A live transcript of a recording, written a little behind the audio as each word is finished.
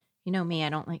You know me, I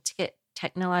don't like to get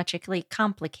technologically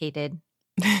complicated.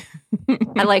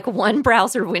 I like one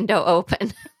browser window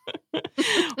open.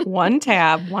 One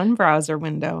tab, one browser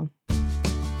window.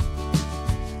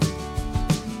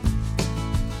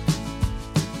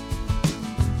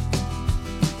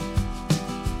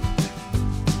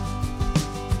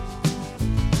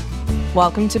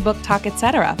 Welcome to Book Talk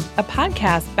Etc., a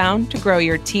podcast bound to grow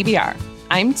your TBR.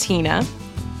 I'm Tina.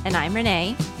 And I'm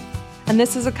Renee. And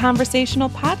this is a conversational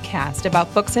podcast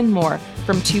about books and more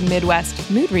from two Midwest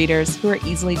mood readers who are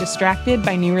easily distracted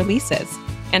by new releases.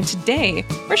 And today,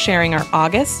 we're sharing our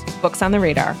August Books on the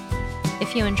Radar.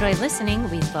 If you enjoy listening,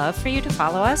 we'd love for you to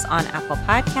follow us on Apple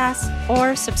Podcasts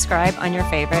or subscribe on your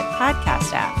favorite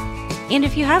podcast app. And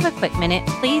if you have a quick minute,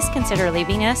 please consider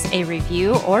leaving us a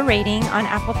review or rating on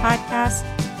Apple Podcasts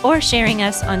or sharing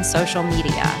us on social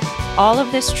media. All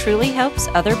of this truly helps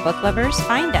other book lovers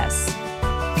find us.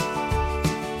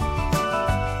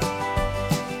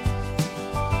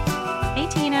 Hey,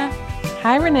 Tina.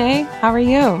 Hi, Renee. How are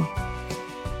you?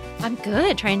 I'm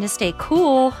good, trying to stay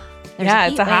cool.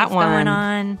 It's a hot one going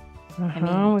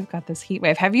on. We've got this heat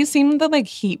wave. Have you seen the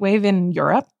heat wave in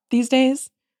Europe these days?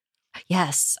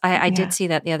 Yes, I did see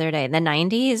that the other day. The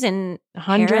 90s in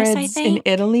hundreds Paris, I think.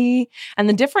 in Italy. And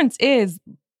the difference is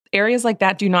areas like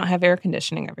that do not have air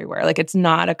conditioning everywhere. It's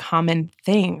not a common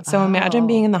thing. So imagine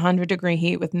being in the 100-degree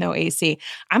heat with no AC.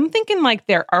 I'm thinking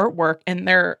their artwork and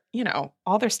their,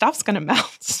 all their stuff's going to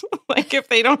melt. If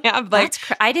they don't have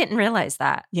I didn't realize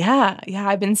that. Yeah.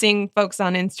 I've been seeing folks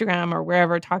on Instagram or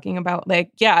wherever talking about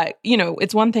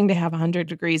it's one thing to have 100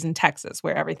 degrees in Texas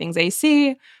where everything's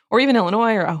AC or even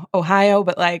Illinois or Ohio,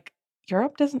 but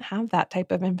Europe doesn't have that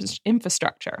type of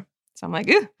infrastructure. So I'm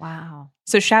ew. Wow.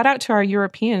 So shout out to our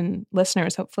European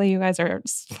listeners. Hopefully you guys are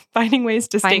finding ways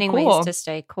to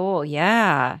stay cool.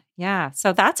 Yeah.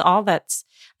 So that's all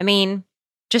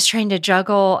just trying to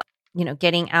juggle,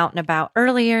 getting out and about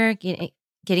earlier,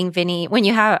 getting Vinny.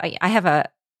 I have a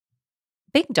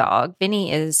big dog.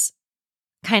 Vinny is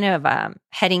kind of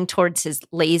heading towards his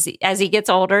lazy. As he gets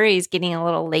older, he's getting a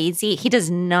little lazy. He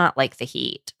does not like the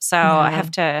heat. So I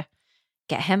have to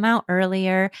get him out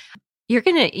earlier.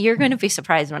 You're gonna be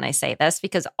surprised when I say this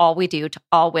because all we do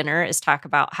all winter is talk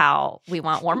about how we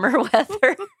want warmer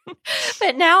weather.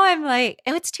 But now I'm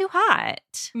it's too hot.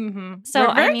 Mm-hmm. So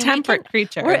we're very temperate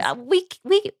creatures.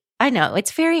 I know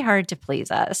it's very hard to please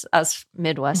us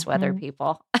Midwest weather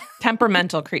people.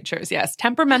 Temperamental creatures, yes.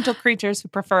 Temperamental creatures who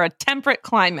prefer a temperate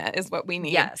climate is what we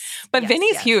need. Yes. But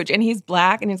Vinny's huge and he's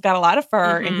black and he's got a lot of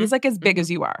fur and he's as big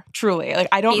as you are. Truly.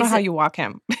 I don't know how you walk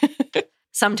him.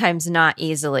 Sometimes not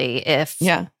easily if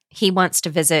he wants to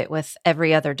visit with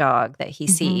every other dog that he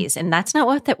sees. And that's not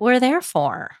what we're there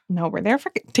for. No, we're there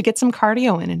to get some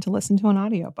cardio in and to listen to an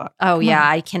audiobook. Oh, yeah.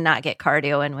 I cannot get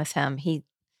cardio in with him.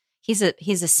 He's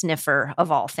a sniffer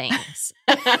of all things.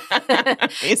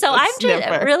 So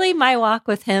really my walk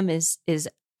with him is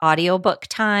audiobook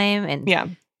time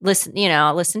and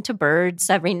listen to birds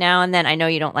every now and then. I know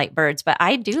you don't like birds, but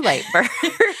I do like birds.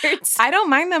 I don't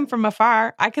mind them from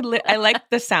afar. I like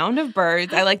the sound of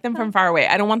birds. I like them from far away.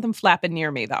 I don't want them flapping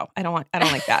near me though. I don't like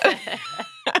that.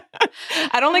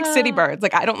 I don't like city birds.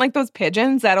 I don't like those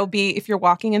pigeons that'll be, if you're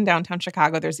walking in downtown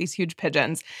Chicago, there's these huge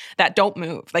pigeons that don't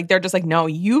move. They're just no,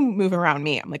 you move around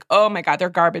me. I'm oh my God, they're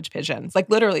garbage pigeons.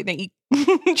 Literally they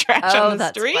eat trash on the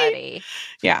street. Funny.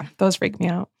 Yeah, those freak me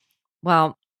out.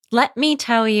 Well, let me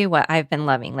tell you what I've been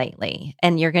loving lately,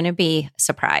 and you're going to be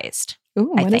surprised.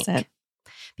 Ooh, what is it?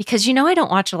 Because I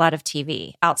don't watch a lot of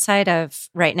TV outside of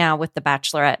right now with The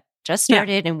Bachelorette just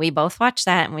started, and we both watch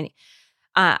that. And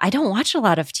I don't watch a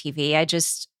lot of TV.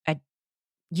 I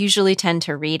usually tend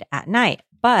to read at night,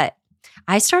 but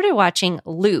I started watching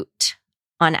Loot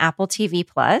on Apple TV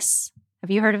Plus.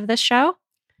 Have you heard of this show?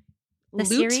 The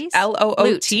series?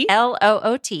 L-O-O-T?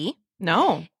 L-O-O-T.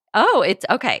 No. Oh, it's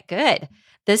okay. Good.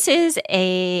 This is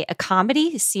a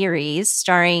comedy series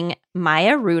starring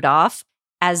Maya Rudolph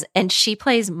and she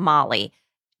plays Molly.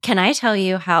 Can I tell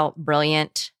you how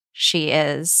brilliant she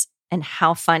is and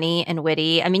how funny and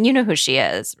witty? I mean, you know who she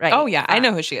is, right? Oh, yeah. I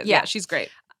know who she is. Yeah, she's great.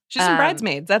 She's in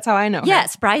Bridesmaids. That's how I know her.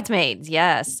 Yes, Bridesmaids.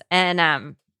 Yes.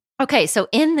 And okay, so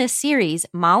in this series,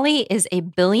 Molly is a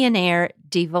billionaire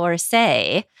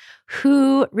divorcee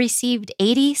who received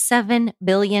 $87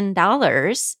 billion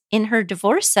in her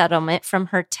divorce settlement from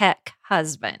her tech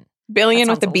husband. Billion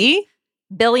with a B?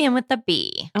 Billion with a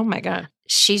B. Oh, my God.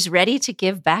 She's ready to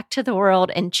give back to the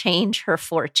world and change her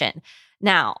fortune.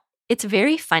 Now, it's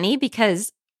very funny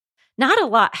because not a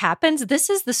lot happens. This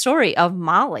is the story of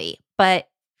Molly, but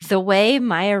the way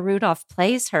Maya Rudolph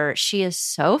plays her, she is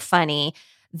so funny.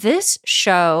 This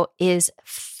show is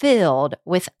filled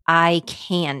with eye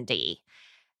candy.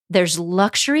 There's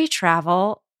luxury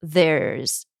travel.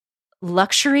 There's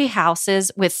luxury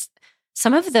houses with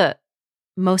some of the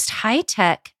most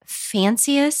high-tech,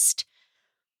 fanciest,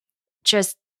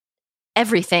 just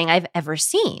everything I've ever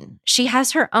seen. She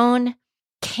has her own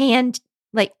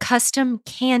custom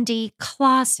candy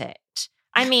closet.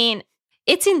 I mean,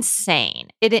 it's insane.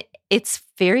 It's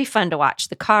very fun to watch.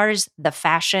 The cars, the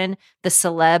fashion, the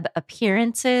celeb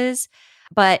appearances.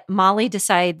 But Molly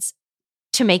decides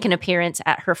to make an appearance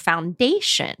at her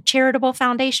charitable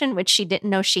foundation, which she didn't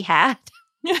know she had.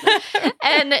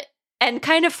 And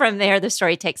kind of from there, the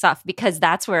story takes off because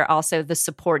that's where also the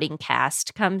supporting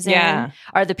cast comes in,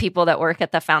 are the people that work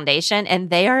at the foundation, and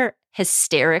they are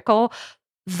hysterical.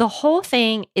 The whole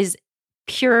thing is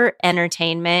pure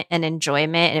entertainment and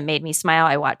enjoyment, and it made me smile.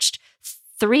 I watched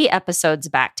 3 episodes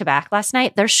back to back last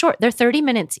night. They're short. They're 30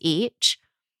 minutes each.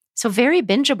 So very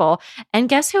bingeable. And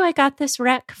guess who I got this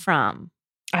rec from?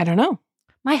 I don't know.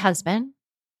 My husband.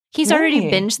 He's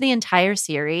already binged the entire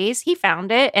series. He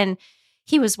found it and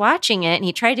he was watching it and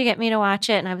he tried to get me to watch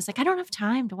it. And I was like, I don't have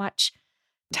time to watch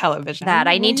television. That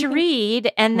I need to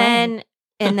read. And then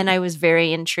I was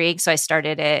very intrigued. So I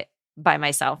started it by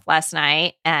myself last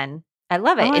night and I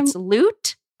love it. It's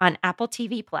Loot on Apple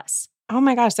TV Plus. Oh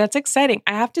my gosh, that's exciting.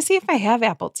 I have to see if I have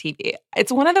Apple TV.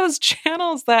 It's one of those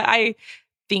channels that I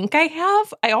think I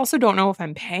have. I also don't know if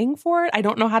I'm paying for it. I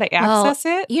don't know how to access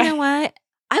it. You know what?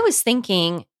 I was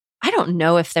thinking, I don't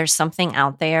know if there's something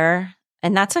out there.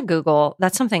 And that's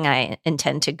something I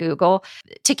intend to Google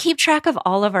to keep track of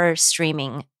all of our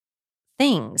streaming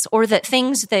things, or that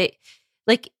things that,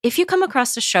 like, if you come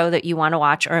across a show that you want to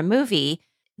watch or a movie,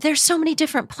 there's so many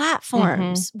different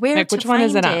platforms. Where like, to which one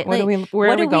is it on?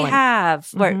 Where are we going? We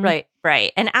have?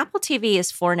 Right. And Apple TV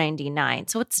is $4.99,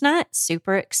 so it's not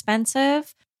super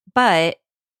expensive, but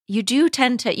you do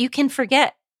you can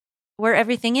forget where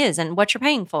everything is and what you're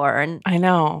paying for. And I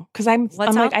know, because I'm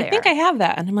like, I think I have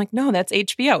that. And I'm like, no, that's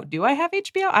HBO. Do I have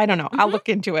HBO? I don't know. I'll look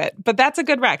into it. But that's a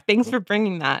good rec. Thanks for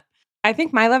bringing that. I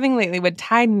think My Loving Lately would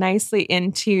tie nicely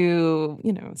into,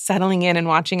 settling in and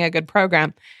watching a good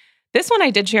program. This one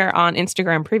I did share on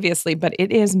Instagram previously, but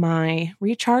it is my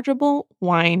rechargeable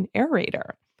wine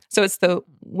aerator. So it's the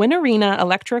Winarina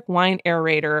electric wine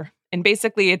aerator. And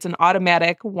basically it's an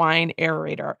automatic wine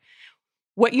aerator.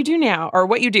 What you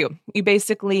do, you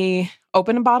basically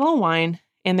open a bottle of wine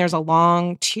and there's a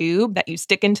long tube that you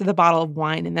stick into the bottle of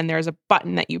wine. And then there's a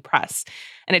button that you press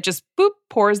and it just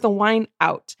pours the wine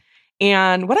out.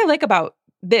 And what I like about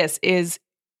this is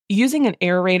using an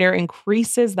aerator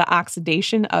increases the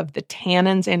oxidation of the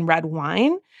tannins in red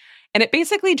wine. And it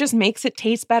basically just makes it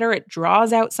taste better. It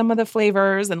draws out some of the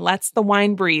flavors and lets the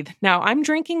wine breathe. Now I'm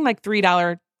drinking like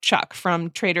 $3 Chuck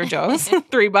from Trader Joe's,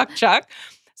 $3 Chuck.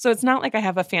 So it's not like I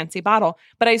have a fancy bottle,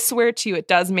 but I swear to you, it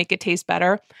does make it taste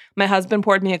better. My husband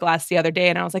poured me a glass the other day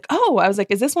and I was like,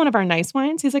 is this one of our nice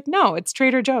wines? He's like, no, it's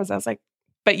Trader Joe's. I was like,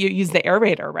 but you use the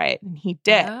aerator, right? And he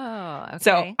did. Oh, okay.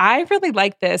 So I really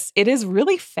like this. It is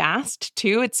really fast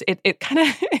too. It kind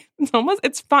of,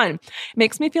 it's fun. It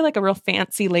makes me feel like a real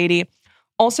fancy lady.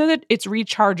 Also that it's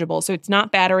rechargeable. So it's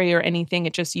not battery or anything.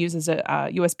 It just uses a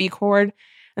USB cord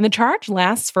and the charge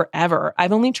lasts forever.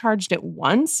 I've only charged it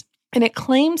once. And it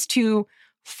claims to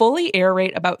fully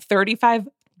aerate about 35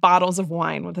 bottles of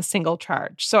wine with a single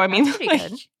charge. So, I mean,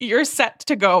 you're set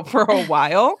to go for a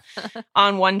while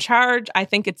on one charge. I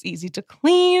think it's easy to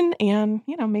clean and,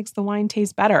 makes the wine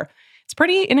taste better. It's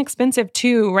pretty inexpensive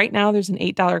too. Right now, there's an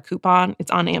 $8 coupon. It's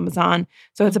on Amazon.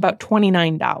 So it's about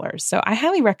 $29. So I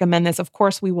highly recommend this. Of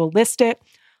course, we will list it.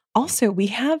 Also, we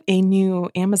have a new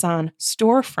Amazon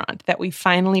storefront that we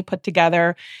finally put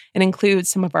together. It includes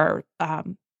some of our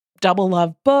Double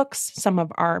Love books, some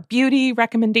of our beauty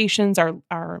recommendations,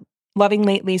 our Loving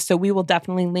Lately. So we will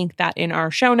definitely link that in our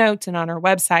show notes and on our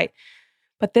website.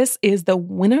 But this is the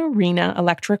Winarina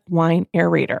electric wine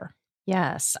aerator.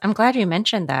 Yes. I'm glad you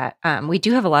mentioned that. We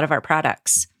do have a lot of our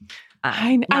products.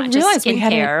 I not just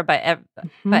skincare,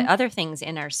 but other things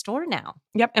in our store now.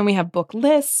 Yep. And we have book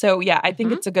lists. So yeah, I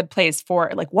think it's a good place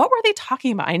for like, what were they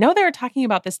talking about? I know they were talking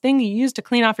about this thing you use to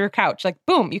clean off your couch. Like,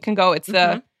 boom, you can go. It's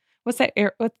the... What's that?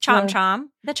 Chom Chom.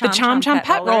 The Chom Chom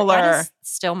pet roller. That is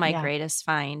still my greatest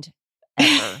find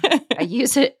ever. I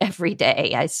use it every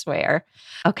day, I swear.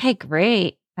 Okay,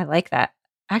 great. I like that.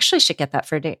 I actually should get that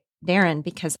for Darren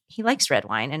because he likes red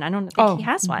wine and I don't think he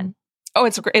has one. Oh,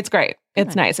 it's great.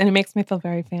 It's nice. And it makes me feel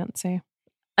very fancy.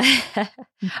 All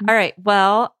right.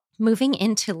 Well, moving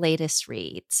into latest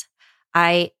reads.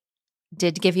 I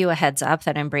did give you a heads up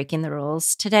that I'm breaking the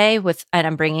rules today and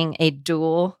I'm bringing a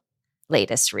dual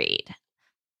latest read.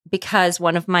 because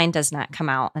one of mine does not come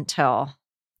out until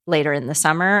later in the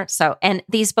summer. So, and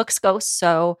these books go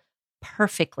so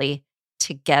perfectly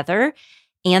together.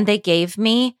 And they gave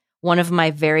me one of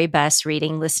my very best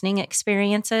reading listening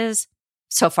experiences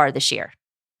so far this year,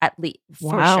 at least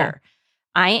for sure.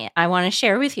 I want to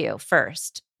share with you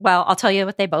first. Well, I'll tell you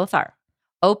what they both are.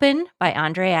 Open by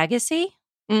Andre Agassi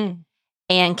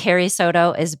and Carrie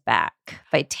Soto is Back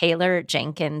by Taylor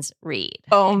Jenkins Reid.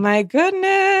 Oh my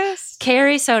goodness.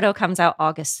 Carrie Soto comes out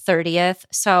August 30th.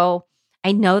 So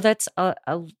I know that's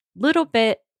a little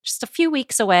bit, just a few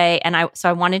weeks away. And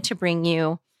I wanted to bring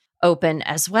you Open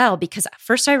as well, because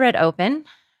first I read Open,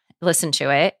 listened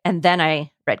to it, and then I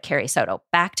read Carrie Soto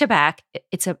back to back.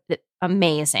 It's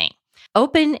amazing.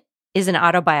 Open is an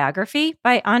autobiography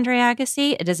by Andre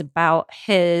Agassi. It is about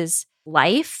his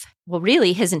life. Well,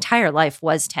 really, his entire life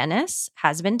was tennis,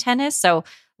 has been tennis. So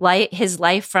his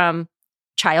life from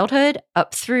childhood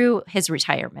up through his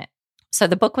retirement. So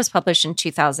the book was published in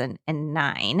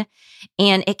 2009,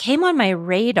 and it came back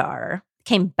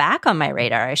on my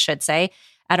radar, I should say,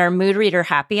 at our Mood Reader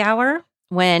happy hour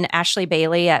when Ashley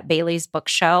Bailey at Bailey's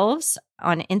Bookshelves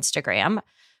on Instagram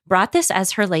brought this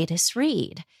as her latest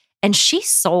read. And she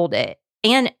sold it.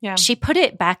 And she put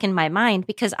it back in my mind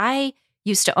because I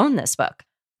used to own this book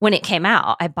when it came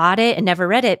out. I bought it and never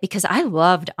read it because I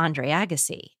loved Andre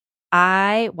Agassi.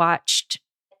 I watched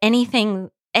any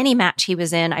match he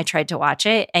was in, I tried to watch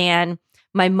it. And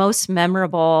my most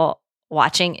memorable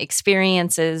watching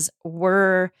experiences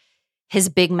were his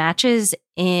big matches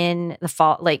in the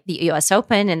fall, like the US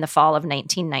Open in the fall of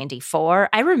 1994.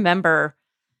 I remember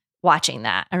watching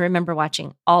that. I remember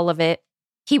watching all of it.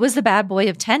 He was the bad boy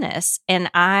of tennis.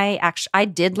 And I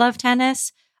did love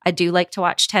tennis. I do like to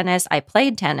watch tennis. I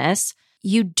played tennis.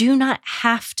 You do not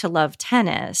have to love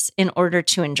tennis in order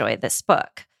to enjoy this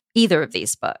book, either of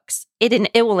these books.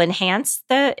 It will enhance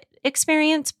the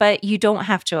experience, but you don't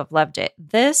have to have loved it.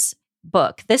 This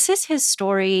book, this is his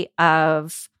story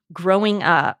of growing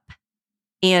up,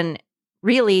 and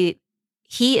really,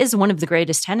 he is one of the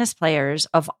greatest tennis players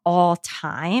of all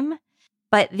time.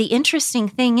 But the interesting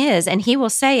thing is, and he will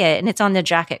say it, and it's on the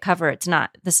jacket cover,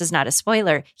 this is not a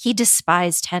spoiler, he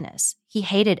despised tennis. He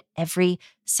hated every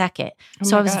second.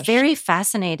 So I was very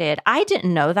fascinated. I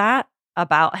didn't know that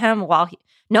about him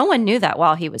no one knew that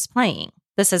while he was playing.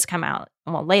 This has come out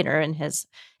later in his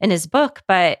book,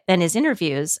 but in his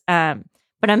interviews.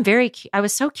 But I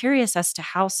was so curious as to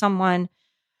how someone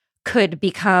could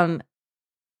become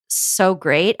so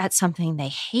great at something they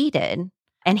hated.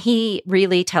 And he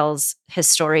really tells his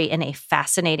story in a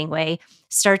fascinating way.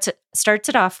 Starts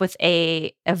it off with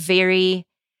a very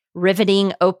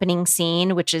riveting opening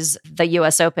scene, which is the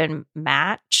US Open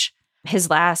match, his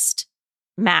last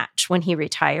match when he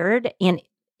retired. And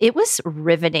it was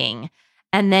riveting.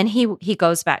 And then he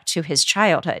goes back to his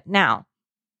childhood. Now,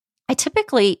 I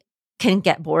typically can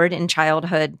get bored in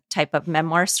childhood type of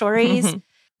memoir stories. Mm-hmm.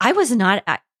 I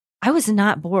was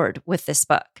not bored with this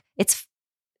book.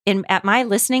 At my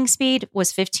listening speed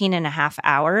was 15 and a half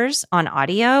hours on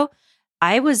audio.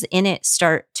 I was in it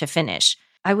start to finish.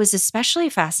 I was especially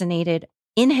fascinated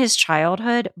in his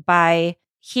childhood by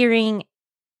hearing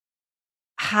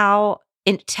how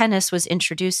tennis was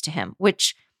introduced to him,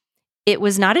 which it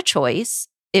was not a choice.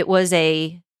 It was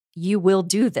you will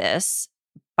do this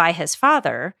by his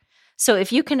father. So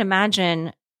if you can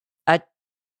imagine a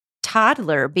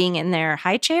toddler being in their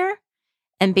high chair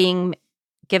and being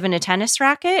given a tennis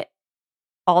racket,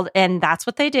 and that's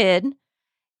what they did.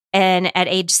 And at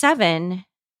age 7,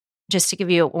 just to give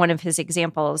you one of his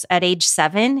examples, at age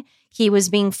 7, he was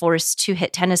being forced to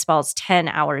hit tennis balls 10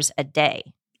 hours a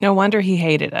day. No wonder he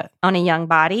hated it. On a young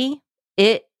body.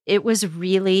 It was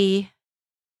really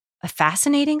a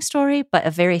fascinating story, but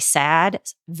a very sad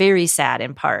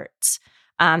in parts.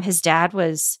 His dad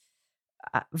was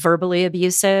verbally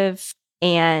abusive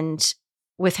and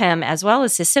with him as well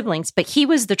as his siblings, but he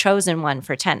was the chosen one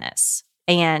for tennis.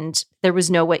 And there was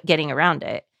no way getting around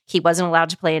it. He wasn't allowed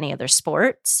to play any other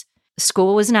sports.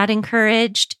 School was not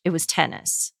encouraged. It was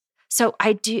tennis. So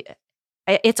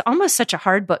it's almost such a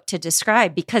hard book to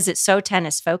describe because it's so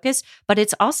tennis focused, but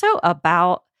it's also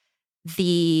about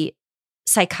the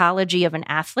psychology of an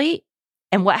athlete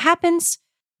and what happens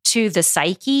to the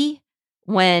psyche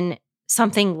when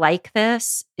something like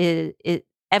this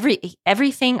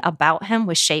everything about him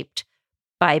was shaped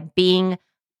by being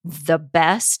the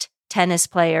best tennis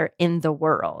player in the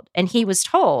world. And he was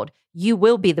told, you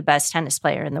will be the best tennis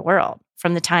player in the world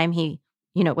from the time he,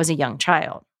 was a young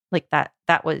child. Like that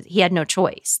was, he had no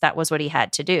choice. That was what he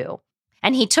had to do.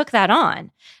 And he took that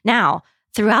on. Now,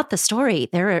 throughout the story,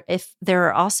 there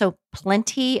are also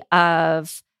plenty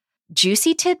of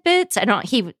juicy tidbits. I don't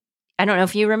know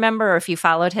if you remember or if you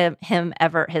followed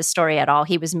his story at all.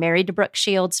 He was married to Brooke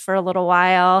Shields for a little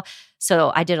while.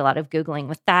 So I did a lot of Googling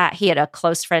with that. He had a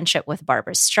close friendship with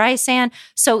Barbra Streisand.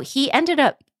 So he ended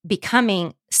up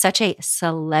becoming such a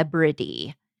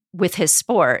celebrity with his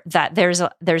sport that there's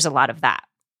a lot of that.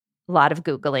 A lot of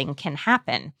Googling can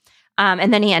happen.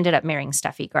 And then he ended up marrying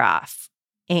Steffi Graf.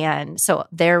 And so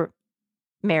their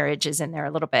marriage is in there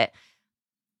a little bit.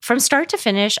 From start to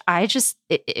finish,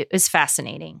 it was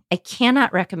fascinating. I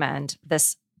cannot recommend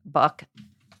this book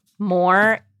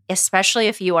more, especially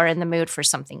if you are in the mood for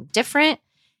something different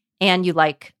and you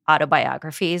like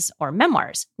autobiographies or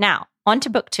memoirs. Now, on to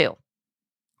book 2.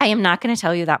 I am not going to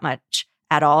tell you that much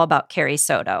at all about Carrie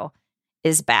Soto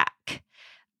is back.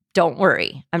 Don't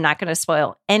worry. I'm not going to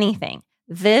spoil anything.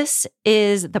 This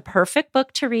is the perfect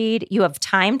book to read. You have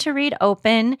time to read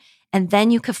open, and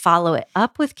then you could follow it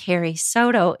up with Carrie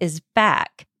Soto is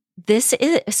back.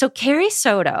 So Carrie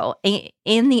Soto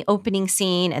in the opening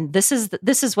scene, and this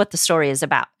is what the story is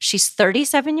about. She's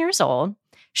 37 years old.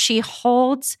 She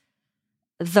holds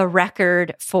the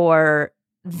record for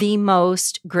the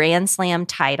most Grand Slam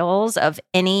titles of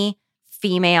any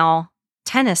female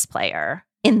tennis player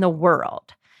in the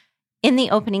world. In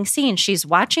the opening scene, she's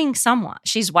watching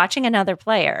another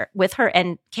player with her,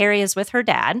 and Carrie is with her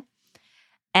dad,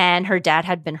 and her dad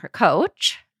had been her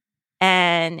coach,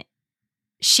 and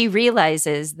she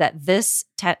realizes that this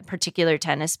particular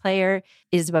tennis player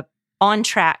is on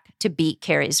track to beat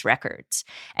Carrie's records,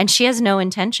 and she has no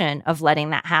intention of letting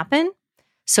that happen,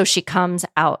 so she comes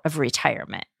out of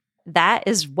retirement. That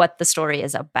is what the story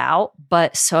is about,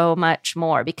 but so much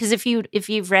more, because if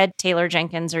you've read Taylor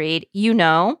Jenkins Reid, you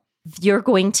know you're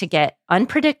going to get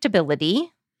unpredictability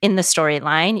in the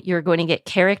storyline. You're going to get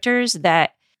characters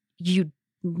that you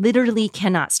literally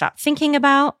cannot stop thinking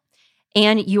about,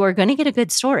 and you are going to get a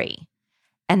good story.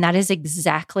 And that is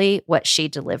exactly what she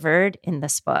delivered in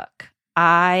this book.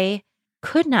 I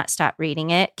could not stop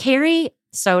reading it. Carrie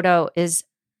Soto is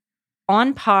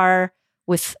on par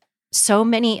with so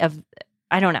many of,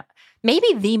 I don't know,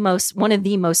 maybe one of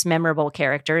the most memorable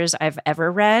characters I've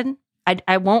ever read.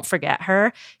 I won't forget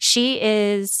her. She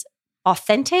is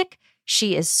authentic.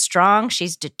 She is strong.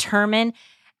 She's determined,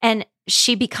 and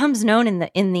she becomes known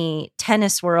in the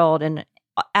tennis world and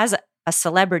as a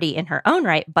celebrity in her own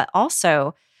right. But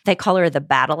also, they call her the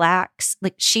battle axe.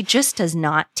 Like, she just does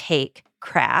not take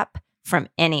crap from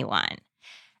anyone.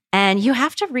 And you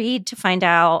have to read to find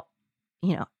out,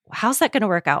 how's that going to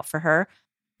work out for her?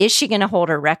 Is she going to hold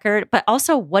her record? But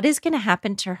also, what is going to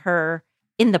happen to her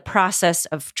in the process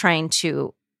of trying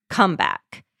to come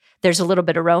back? There's a little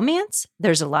bit of romance.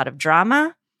 There's a lot of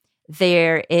drama.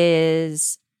 There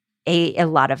is a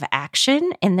lot of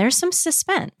action, and there's some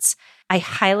suspense. I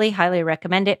highly, highly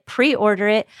recommend it. Pre-order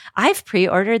it. I've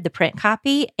pre-ordered the print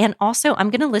copy, and also I'm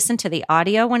going to listen to the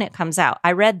audio when it comes out.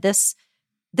 I read this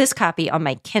copy on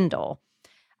my Kindle.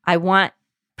 I want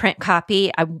print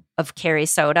copy of Carrie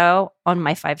Soto on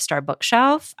my 5-star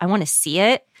bookshelf. I want to see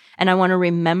it. And I want to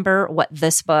remember what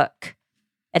the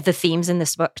themes in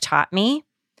this book taught me.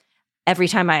 Every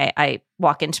time I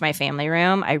walk into my family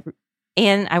room, I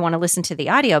want to listen to the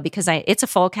audio because it's a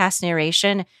full cast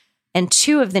narration, and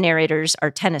 2 of the narrators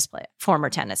are former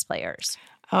tennis players.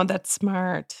 Oh, that's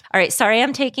smart. All right, sorry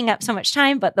I'm taking up so much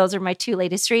time, but those are my 2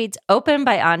 latest reads: Open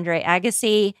by Andre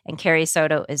Agassi and Carrie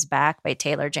Soto is Back by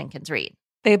Taylor Jenkins Reid.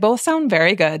 They both sound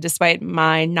very good, despite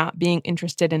my not being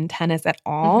interested in tennis at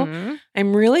all. Mm-hmm.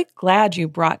 I'm really glad you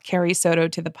brought Carrie Soto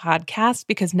to the podcast,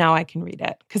 because now I can read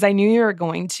it. Because I knew you were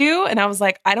going to, and I was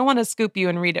like, I don't want to scoop you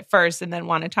and read it first and then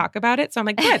want to talk about it. So I'm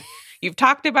like, good, you've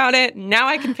talked about it. Now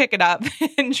I can pick it up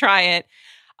and try it.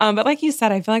 But like you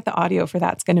said, I feel like the audio for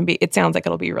that's going to be, it sounds like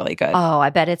it'll be really good. Oh,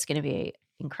 I bet it's going to be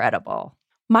incredible.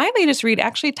 My latest read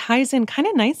actually ties in kind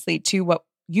of nicely to what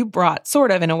you brought,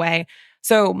 sort of in a way.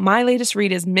 So my latest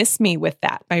read is Miss Me With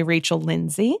That by Rachel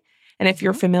Lindsay. And if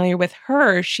you're familiar with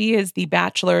her, she is The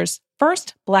Bachelor's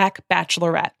first Black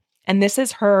bachelorette. And this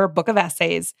is her book of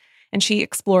essays. And she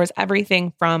explores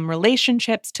everything from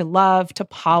relationships to love to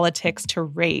politics to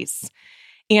race.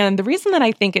 And the reason that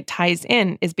I think it ties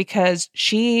in is because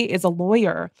she is a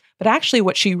lawyer, but actually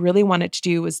what she really wanted to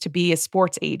do was to be a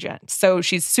sports agent. So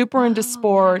she's super into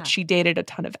sports. Yeah. She dated a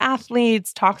ton of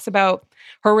athletes, talks about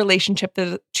her relationship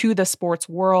to the sports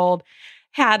world,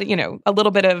 had, a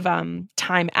little bit of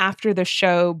time after the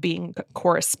show being a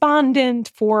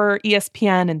correspondent for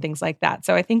ESPN and things like that.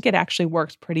 So I think it actually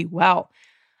works pretty well.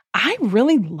 I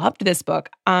really loved this book.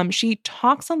 She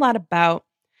talks a lot about,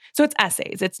 so it's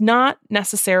essays. It's not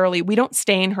necessarily, we don't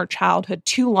stay in her childhood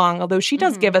too long, although she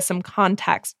does give us some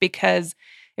context, because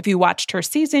If you watched her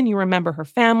season, you remember her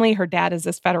family. Her dad is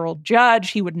this federal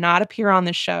judge. He would not appear on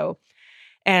the show.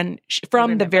 And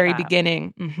from the very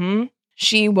beginning,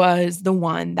 she was the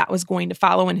one that was going to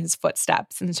follow in his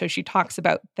footsteps. And so she talks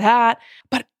about that.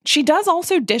 But she does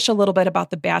also dish a little bit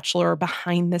about The Bachelor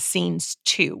behind the scenes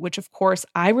too, which of course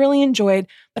I really enjoyed.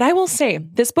 But I will say,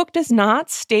 this book does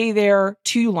not stay there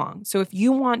too long. So if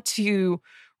you want to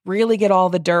really get all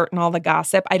the dirt and all the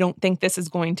gossip, I don't think this is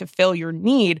going to fill your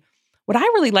need. What I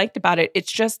really liked about it,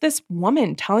 it's just this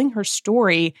woman telling her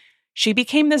story. She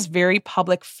became this very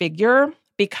public figure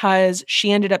because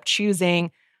she ended up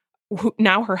choosing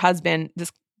now her husband,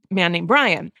 this man named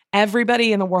Brian.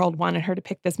 Everybody in the world wanted her to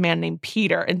pick this man named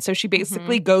Peter. And so she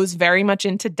basically goes very much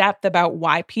into depth about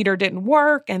why Peter didn't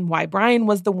work and why Brian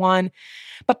was the one.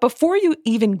 But before you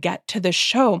even get to the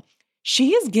show, she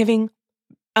is giving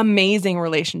amazing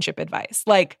relationship advice,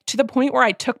 like to the point where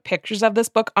I took pictures of this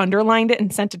book, underlined it,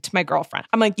 and sent it to my girlfriend.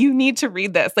 I'm like, you need to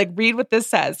read this. Like, read what this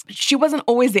says. She wasn't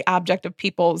always the object of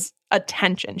people's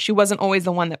attention. She wasn't always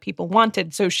the one that people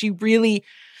wanted. So she really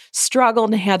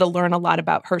struggled and had to learn a lot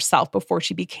about herself before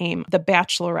she became the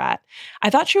Bachelorette. I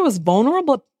thought she was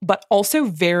vulnerable, but also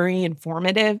very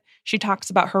informative. She talks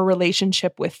about her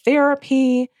relationship with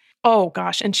therapy. Oh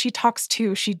gosh. And she talks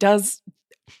too,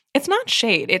 it's not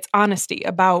shade, it's honesty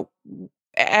about,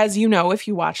 as you know, if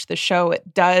you watch the show,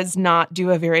 it does not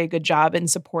do a very good job in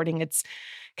supporting its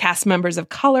cast members of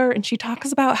color. And she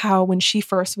talks about how when she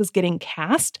first was getting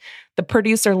cast, the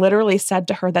producer literally said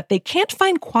to her that they can't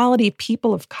find quality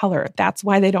people of color. That's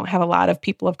why they don't have a lot of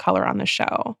people of color on the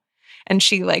show. And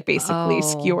she basically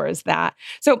skewers that.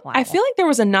 So I feel like there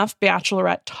was enough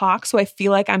Bachelorette talk. So I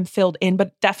feel like I'm filled in,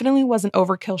 but definitely wasn't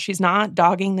overkill. She's not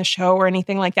dogging the show or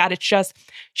anything like that. It's just,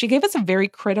 she gave us a very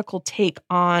critical take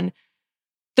on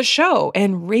the show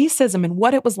and racism and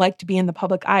what it was like to be in the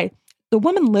public eye. The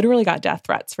woman literally got death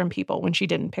threats from people when she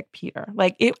didn't pick Peter.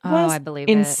 It was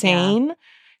insane. Yeah.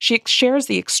 She shares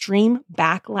the extreme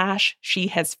backlash she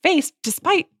has faced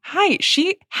despite,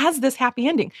 she has this happy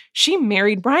ending. She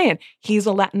married Brian. He's a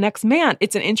Latinx man.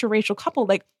 It's an interracial couple.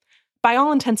 By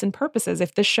all intents and purposes,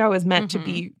 if this show is meant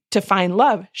to find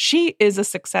love, she is a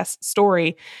success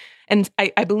story. And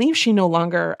I believe she no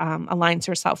longer aligns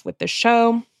herself with the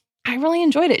show. I really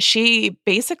enjoyed it. She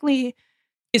basically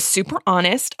is super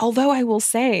honest, although I will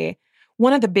say,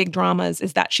 one of the big dramas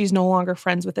is that she's no longer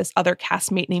friends with this other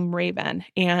castmate named Raven.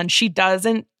 And she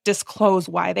doesn't disclose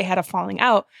why they had a falling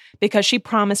out because she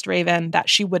promised Raven that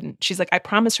she wouldn't. She's like, I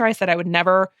promised her, I said I would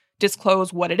never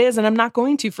disclose what it is, and I'm not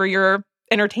going to for your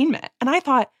entertainment. And I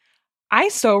thought, I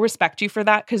so respect you for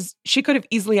that because she could have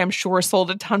easily, I'm sure,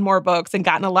 sold a ton more books and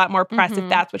gotten a lot more press if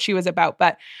that's what she was about.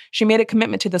 But she made a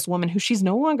commitment to this woman who she's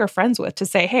no longer friends with to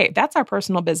say, hey, that's our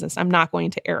personal business. I'm not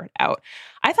going to air it out.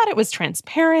 I thought it was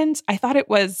transparent. I thought it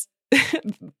was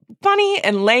funny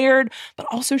and layered, but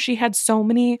also she had so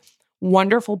many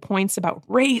wonderful points about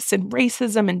race and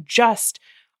racism and just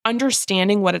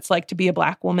understanding what it's like to be a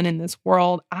Black woman in this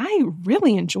world. I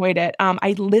really enjoyed it.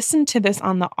 I listened to this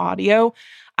on the audio.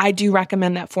 I do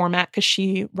recommend that format because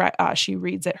she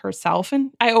reads it herself.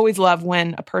 And I always love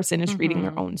when a person is reading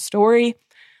their own story.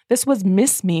 This was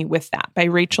Miss Me with That by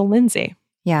Rachel Lindsay.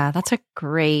 Yeah, that's a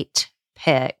great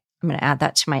pick. I'm going to add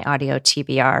that to my audio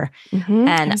TBR.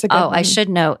 And I should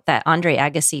note that Andre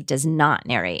Agassi does not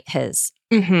narrate his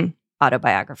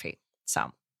autobiography.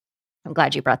 So I'm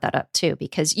glad you brought that up too,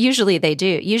 because usually they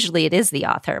do. Usually it is the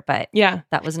author, but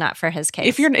that was not for his case.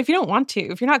 If you don't want to,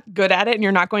 if you're not good at it and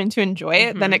you're not going to enjoy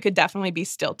it, then it could definitely be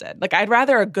stilted. I'd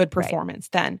rather a good performance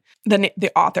than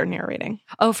the author narrating.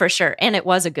 Oh, for sure. And it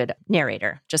was a good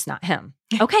narrator, just not him.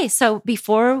 Okay, so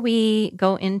before we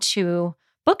go into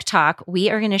book talk,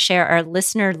 we are going to share our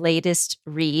listener latest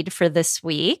read for this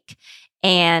week.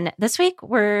 And this week,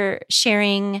 we're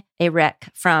sharing a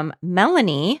rec from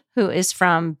Melanie, who is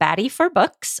from Batty for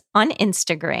Books on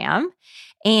Instagram.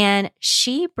 And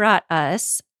she brought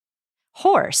us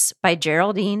Horse by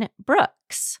Geraldine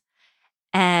Brooks.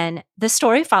 And the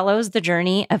story follows the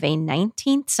journey of a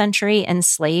 19th century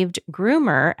enslaved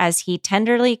groomer as he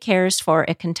tenderly cares for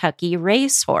a Kentucky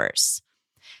racehorse.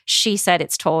 She said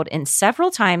it's told in several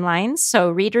timelines, so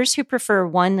readers who prefer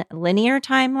one linear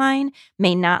timeline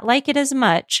may not like it as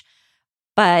much,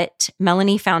 but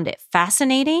Melanie found it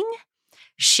fascinating.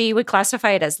 She would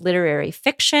classify it as literary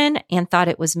fiction and thought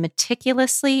it was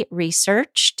meticulously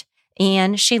researched,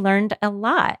 and she learned a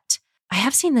lot. I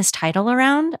have seen this title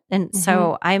around, and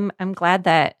so I'm glad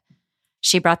that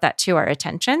she brought that to our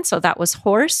attention. So that was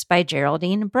Horse by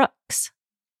Geraldine Brooks.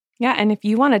 Yeah, and if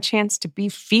you want a chance to be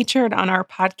featured on our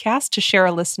podcast to share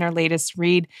a listener latest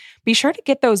read, be sure to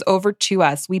get those over to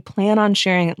us. We plan on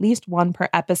sharing at least one per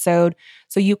episode,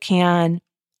 so you can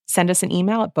send us an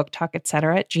email at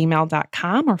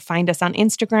booktalketzcetera@gmail.com or find us on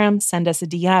Instagram, send us a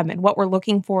DM. And what we're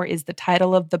looking for is the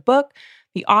title of the book,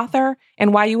 the author,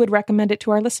 and why you would recommend it to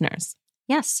our listeners.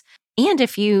 Yes. And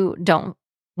if you don't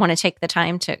want to take the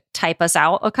time to type us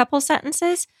out a couple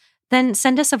sentences, then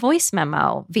send us a voice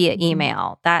memo via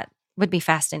email. That would be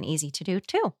fast and easy to do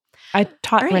too. I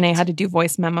taught Great. Renee how to do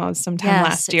voice memos sometime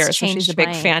last year, so she's a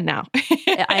big fan now.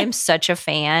 I am such a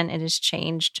fan. It has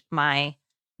changed my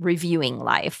reviewing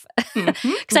life.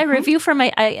 Because I review for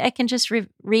I can just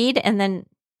read and then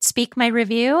speak my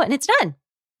review and it's done.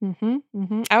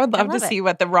 I would love to see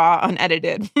what the raw,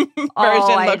 unedited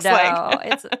version looks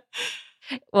like.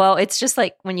 It's just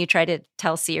like when you try to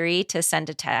tell Siri to send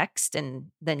a text and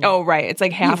then it's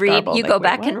like half garbled. You go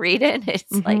back and read it.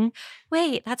 It's like,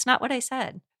 wait, that's not what I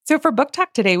said. So for Book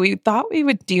Talk today, we thought we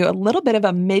would do a little bit of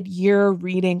a mid-year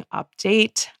reading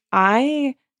update.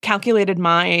 I calculated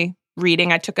my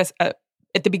reading. I took us at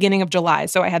the beginning of July,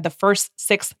 so I had the first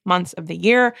 6 months of the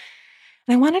year.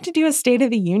 And I wanted to do a State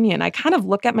of the Union. I kind of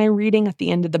look at my reading at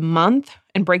the end of the month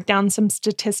and break down some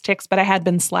statistics, but I had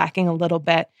been slacking a little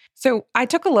bit. So I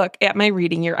took a look at my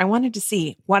reading year. I wanted to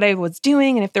see what I was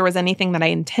doing and if there was anything that I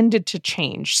intended to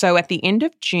change. So at the end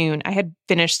of June, I had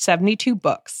finished 72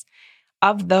 books.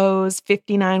 Of those,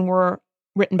 59 were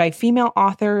written by female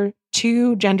author,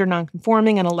 2 gender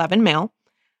nonconforming, and 11 male.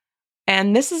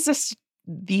 And this is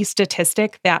the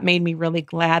statistic that made me really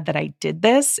glad that I did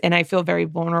this. And I feel very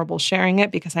vulnerable sharing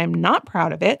it because I'm not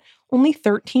proud of it. Only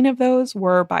 13 of those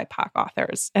were BIPOC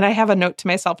authors. And I have a note to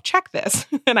myself, check this.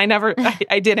 And I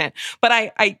didn't. But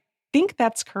I think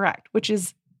that's correct, which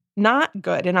is not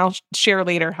good. And I'll share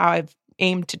later how I've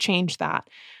aimed to change that.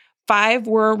 5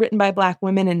 were written by Black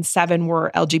women and 7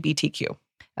 were LGBTQ.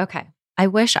 Okay. I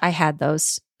wish I had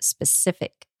those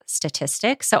specific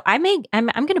statistics. So I'm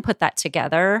going to put that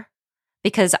together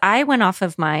because I went off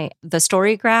of the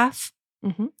story graph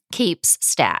keeps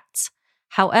stats.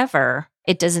 However,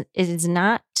 it is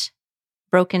not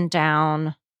broken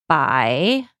down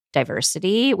by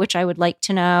diversity, which I would like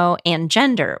to know, and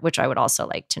gender, which I would also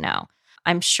like to know.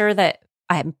 I'm sure that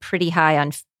I'm pretty high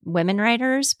on women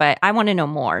writers, but I want to know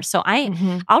more. So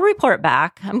I'll report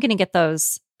back. I'm going to get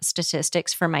those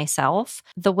statistics for myself.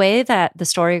 The way that the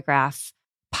story graph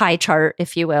pie chart,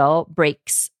 if you will,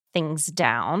 breaks things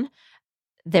down.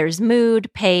 There's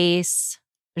mood, pace,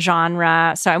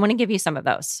 genre. So I want to give you some of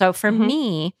those. So for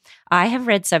me, I have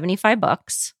read 75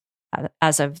 books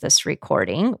as of this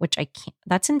recording, which I can't,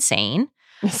 that's insane.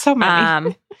 So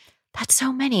many. That's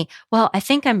so many. Well, I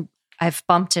think I've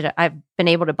been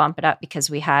able to bump it up because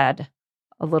we had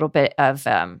a little bit of,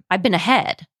 I've been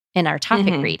ahead in our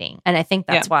topic reading. And I think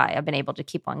that's why I've been able to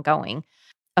keep on going.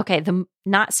 Okay.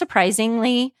 Not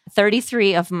surprisingly,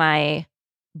 33 of my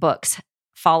books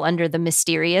fall under the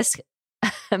mysterious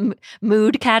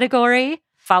mood category,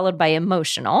 followed by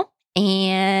emotional.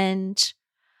 And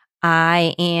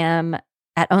I am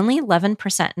at only 11%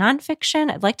 nonfiction.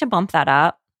 I'd like to bump that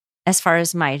up. As far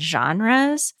as my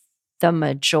genres, the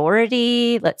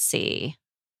majority, let's see,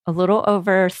 a little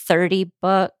over 30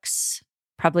 books,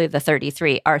 probably the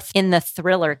 33, are in the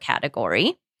thriller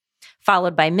category,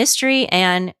 followed by mystery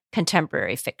and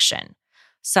contemporary fiction.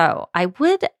 So I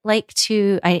would like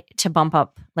to bump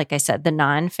up, like I said, the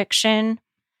nonfiction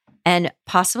and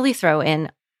possibly throw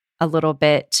in a little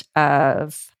bit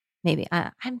of maybe,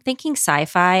 I'm thinking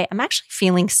sci-fi. I'm actually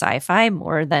feeling sci-fi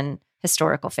more than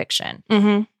historical fiction,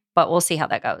 but we'll see how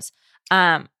that goes.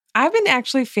 I've been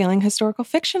actually feeling historical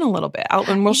fiction a little bit.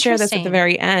 And we'll share this at the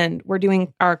very end. We're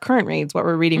doing our current reads, what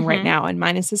we're reading right now, and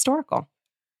mine is historical.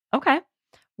 Okay.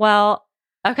 Well,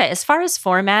 okay, as far as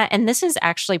format, and this is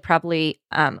actually probably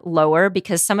lower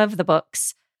because some of the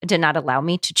books did not allow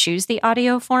me to choose the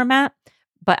audio format,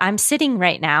 but I'm sitting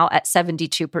right now at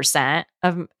 72%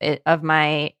 of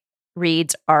my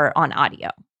reads are on audio,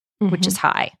 which is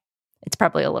high. It's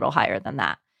probably a little higher than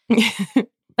that.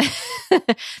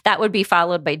 That would be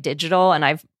followed by digital, and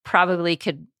I've probably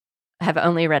could have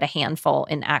only read a handful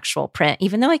in actual print,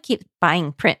 even though I keep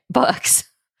buying print books.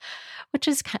 Which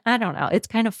is, I don't know, it's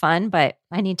kind of fun, but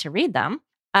I need to read them.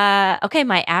 Okay,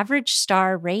 my average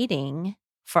star rating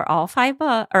for all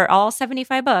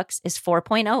 75 books is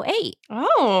 4.08.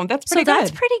 Oh, that's pretty good.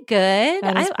 That's pretty good.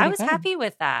 I was good. Happy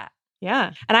with that.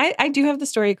 Yeah. And I do have the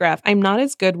story graph. I'm not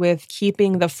as good with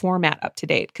keeping the format up to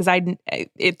date because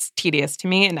it's tedious to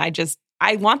me. And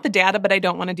I want the data, but I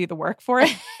don't want to do the work for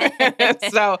it.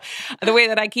 So the way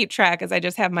that I keep track is I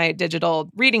just have my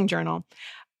digital reading journal.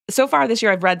 so far this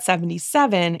year, I've read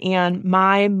 77, and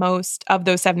my most of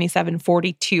those 77,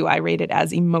 42, I rated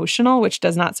as emotional, which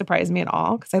does not surprise me at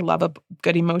all because I love a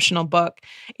good emotional book.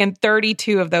 And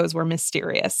 32 of those were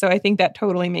mysterious. So I think that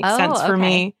totally makes sense for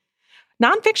me.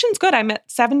 Nonfiction's good. I'm at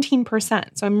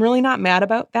 17%. So I'm really not mad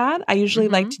about that. I usually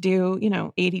like to do,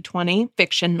 80-20,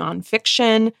 fiction,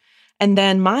 nonfiction. And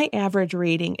then my average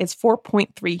rating is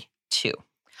 4.32.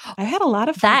 I've had a lot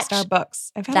of 5-star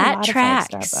books. I've had a lot of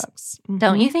 5-star books.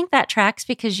 Don't you think that tracks?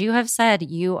 Because you have said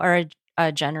you are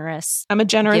a generous I'm a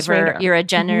generous giver. rater. You're a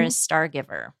generous star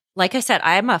giver. Like I said,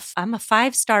 I'm a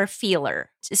 5-star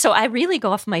feeler. So I really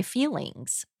go off my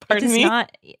feelings. Pardon me?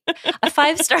 Not a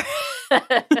 5-star.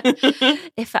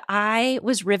 If I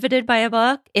was riveted by a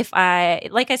book, if I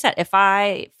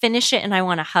finish it and I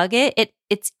want to hug it,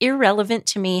 it's irrelevant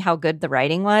to me how good the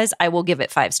writing was. I will give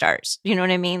it 5 stars. You know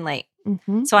what I mean? Like,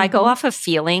 so I go off of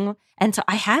feeling. And so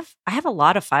I have a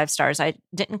lot of 5 stars. I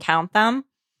didn't count them,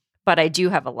 but I do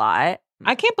have a lot.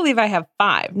 I can't believe I have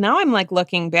 5. Now I'm like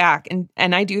looking back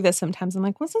and I do this sometimes. I'm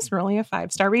like, was this really a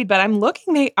 5-star read? But I'm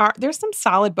looking, there's some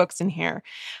solid books in here.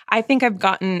 I think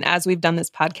as we've done this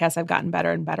podcast, I've gotten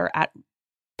better and better at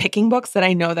picking books that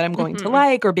I know that I'm going to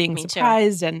like or being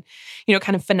surprised and,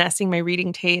 kind of finessing my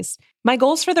reading taste. My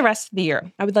goals for the rest of the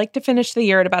year, I would like to finish the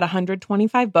year at about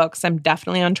 125 books. I'm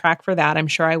definitely on track for that. I'm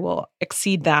sure I will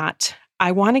exceed that.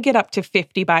 I want to get up to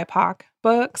 50 BIPOC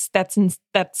books.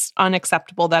 That's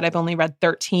unacceptable that I've only read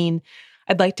 13.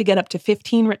 I'd like to get up to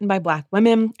 15 written by Black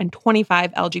women and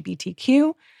 25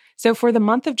 LGBTQ. So for the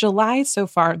month of July so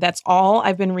far, that's all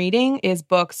I've been reading is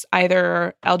books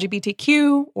either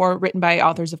LGBTQ or written by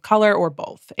authors of color or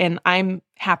both. And I'm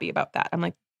happy about that. I'm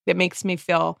like, it makes me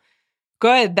feel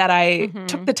good that I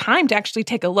took the time to actually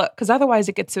take a look, because otherwise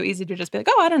it gets so easy to just be like,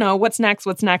 oh, I don't know, what's next,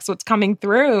 what's coming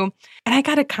through. And I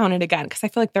got to count it again because I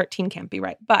feel like 13 can't be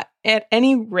right. But at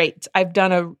any rate, I've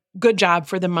done a good job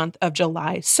for the month of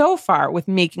July so far with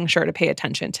making sure to pay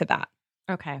attention to that.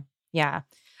 Okay. Yeah.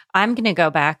 I'm going to go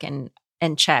back and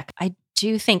check. I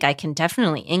do think I can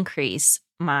definitely increase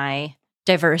my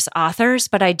diverse authors,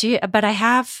 but I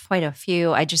have quite a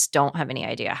few. I just don't have any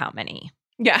idea how many.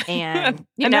 Yeah. And,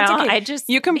 that's okay. I just,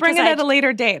 you can bring it at a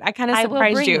later date. I kind of surprised I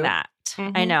will bring you. That.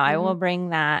 I know I will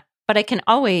bring that, but I can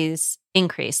always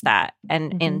increase that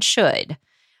and should.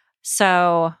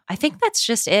 So I think that's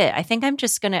just it. I think I'm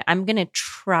going to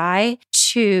try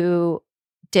to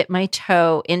dip my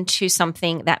toe into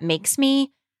something that makes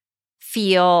me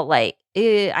feel like,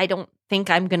 I don't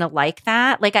think I'm going to like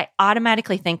that. Like I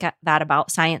automatically think that about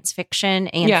science fiction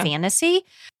and fantasy.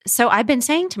 So I've been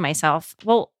saying to myself,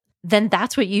 well, then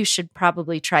that's what you should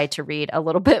probably try to read a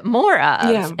little bit more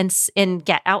of and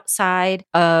get outside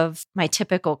of my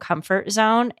typical comfort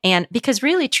zone. And because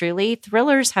really, truly,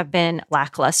 thrillers have been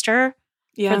lackluster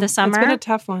for the summer. It's been a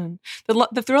tough one.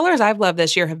 The thrillers I've loved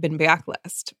this year have been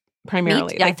backlist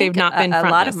primarily. Like they've not been front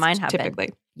a lot list, of mine have typically.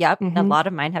 Been. Yep. A lot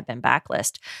of mine have been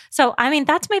backlist. So, I mean,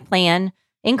 that's my plan.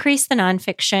 Increase the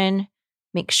nonfiction,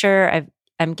 make sure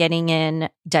I'm getting in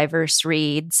diverse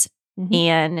reads.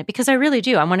 And because I really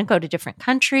do, I want to go to different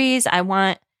countries. I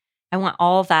want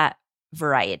all that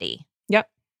variety. Yep.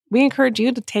 We encourage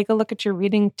you to take a look at your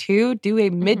reading too. Do a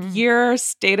mid-year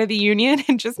State of the Union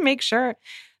and just make sure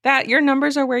that your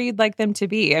numbers are where you'd like them to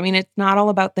be. I mean, it's not all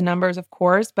about the numbers, of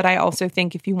course, but I also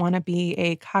think if you want to be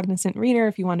a cognizant reader,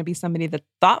 if you want to be somebody that's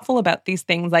thoughtful about these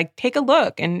things, like take a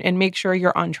look and make sure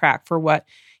you're on track for what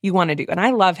you want to do. And I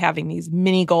love having these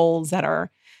mini goals that are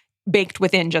baked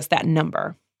within just that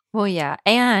number. Well, yeah.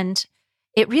 And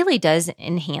it really does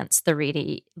enhance the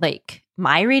reading, like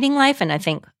my reading life. And I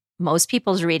think most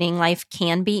people's reading life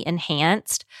can be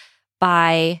enhanced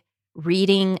by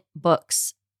reading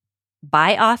books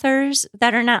by authors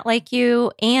that are not like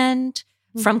you and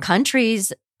from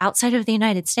countries outside of the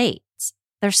United States.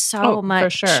 There's so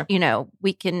much, for sure.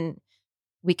 We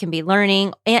can be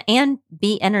learning and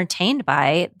be entertained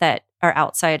by that are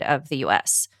outside of the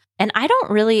US. And I'm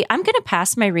going to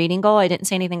pass my reading goal. I didn't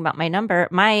say anything about my number.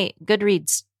 My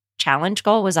Goodreads challenge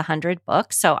goal was 100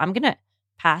 books. So I'm going to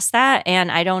pass that. And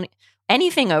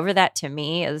anything over that to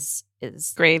me is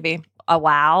gravy. A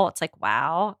wow. It's like,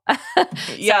 wow.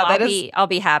 Yeah, I'll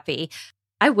be happy.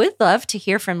 I would love to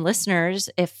hear from listeners.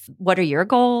 What are your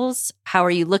goals? How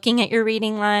are you looking at your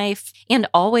reading life? And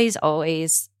always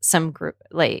some group,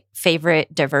 like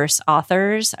favorite diverse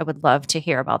authors. I would love to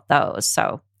hear about those.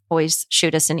 So always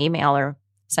shoot us an email or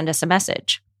send us a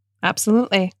message.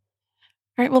 Absolutely.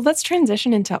 All All right, well, let's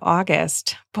transition into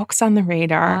August. Books on the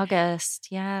radar. August,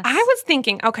 yes. I was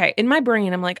thinking, okay, in my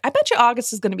brain, I'm like, I bet you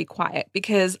August is going to be quiet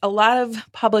because a lot of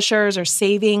publishers are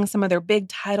saving some of their big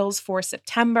titles for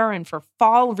September and for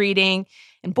fall reading.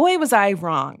 And boy, was I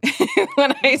wrong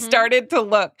when I started to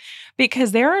look,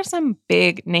 because there are some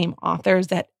big name authors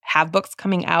that have books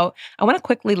coming out. I want to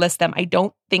quickly list them. I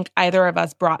don't think either of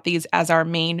us brought these as our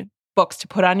main books to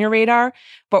put on your radar,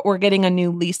 but we're getting a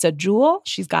new Lisa Jewell.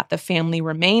 She's got The Family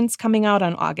Remains coming out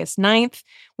on August 9th.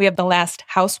 We have The Last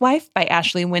Housewife by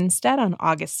Ashley Winstead on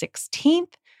August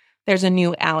 16th. There's a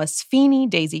new Alice Feeney,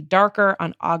 Daisy Darker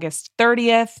on August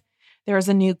 30th. There's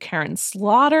a new Karen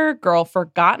Slaughter, Girl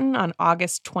Forgotten on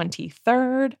August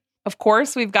 23rd. Of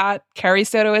course, we've got Carrie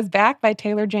Soto is Back by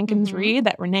Taylor Jenkins Reid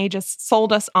that Renee just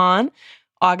sold us on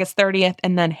August 30th.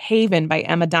 And then Haven by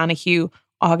Emma Donoghue,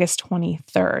 August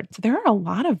 23rd. So there are a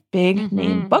lot of big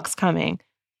name books coming.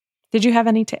 Did you have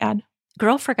any to add?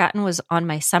 Girl Forgotten was on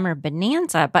my summer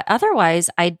bonanza, but otherwise,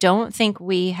 I don't think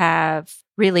we have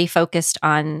really focused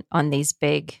on these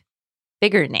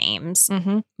bigger names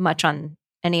much on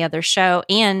any other show.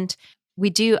 And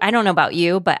we do, I don't know about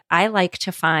you, but I like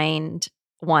to find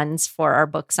ones for our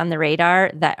books on the radar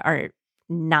that are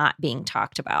not being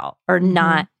talked about or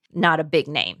not a big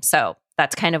name. So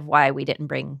that's kind of why we didn't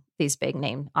bring these big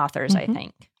name authors, I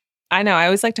think. I know. I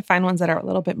always like to find ones that are a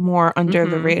little bit more under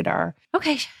the radar.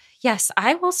 Okay. Yes,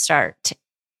 I will start.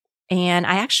 And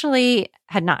I actually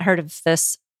had not heard of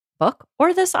this book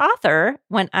or this author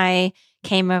when I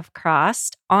came across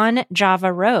On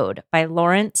Java Road by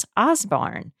Lawrence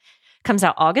Osborne. Comes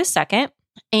out August 2nd.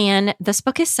 And this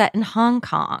book is set in Hong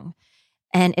Kong.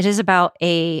 And it is about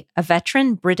a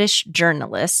veteran British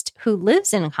journalist who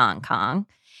lives in Hong Kong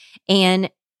and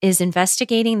is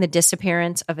investigating the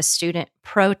disappearance of a student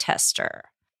protester.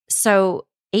 So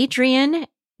Adrian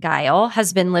Guile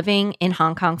has been living in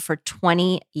Hong Kong for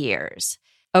 20 years.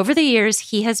 Over the years,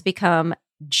 he has become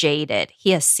jaded.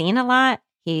 He has seen a lot.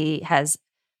 He has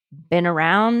been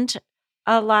around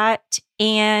a lot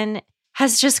and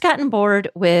has just gotten bored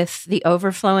with the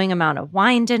overflowing amount of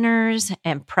wine dinners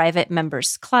and private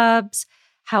members' clubs.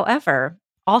 However,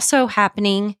 also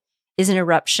happening is an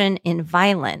eruption in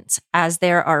violence as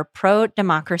there are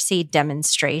pro-democracy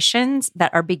demonstrations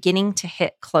that are beginning to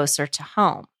hit closer to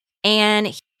home.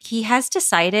 And he has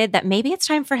decided that maybe it's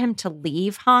time for him to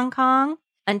leave Hong Kong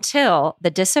until the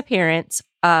disappearance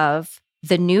of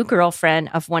the new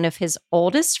girlfriend of one of his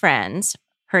oldest friends.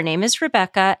 Her name is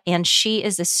Rebecca, and she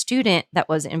is a student that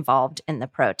was involved in the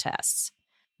protests.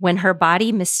 When her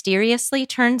body mysteriously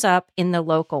turns up in the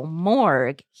local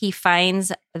morgue, he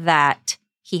finds that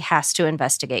he has to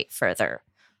investigate further.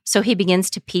 So he begins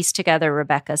to piece together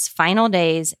Rebecca's final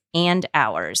days and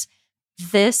hours.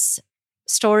 This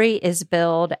story is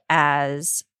billed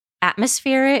as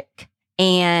atmospheric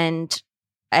and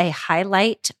a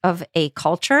highlight of a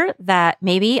culture that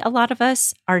maybe a lot of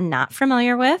us are not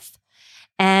familiar with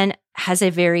and has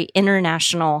a very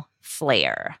international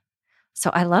flair. So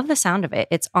I love the sound of it.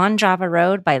 It's On Java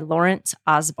Road by Lawrence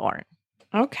Osborne.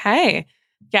 Okay.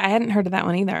 Yeah, I hadn't heard of that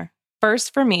one either.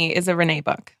 First for me is a Renee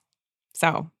book.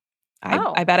 So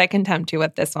I bet I can tempt you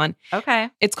with this one. Okay.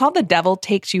 It's called The Devil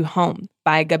Takes You Home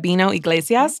by Gabino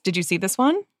Iglesias. Did you see this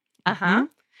one? Uh-huh.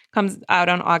 Comes out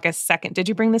on August 2nd. Did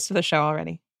you bring this to the show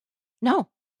already? No.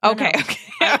 Okay.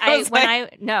 No. Okay.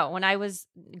 When I was,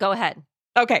 go ahead.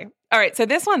 Okay. All right. So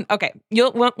this one, okay.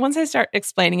 Once I start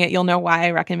explaining it, you'll know why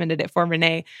I recommended it for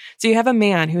Renee. So you have a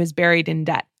man who is buried in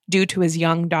debt due to his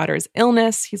young daughter's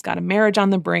illness. He's got a marriage on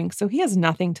the brink, so he has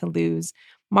nothing to lose.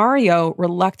 Mario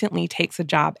reluctantly takes a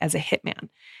job as a hitman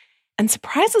and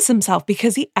surprises himself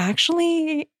because he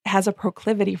actually has a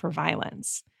proclivity for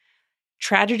violence.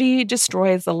 Tragedy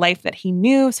destroys the life that he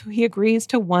knew, so he agrees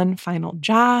to one final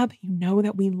job. You know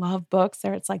that we love books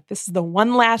there. It's like, this is the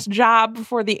one last job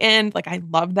before the end. Like, I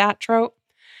love that trope.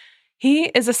 He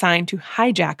is assigned to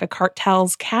hijack a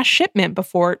cartel's cash shipment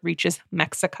before it reaches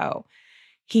Mexico.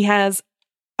 He has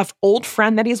an old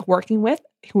friend that he's working with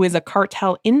who is a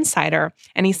cartel insider,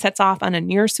 and he sets off on a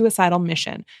near-suicidal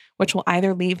mission, which will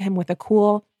either leave him with a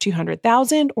cool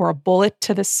 $200,000 or a bullet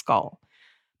to the skull.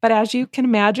 But as you can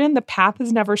imagine, the path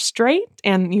is never straight,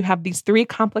 and you have these three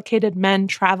complicated men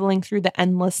traveling through the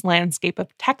endless landscape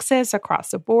of Texas, across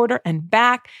the border and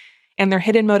back, and their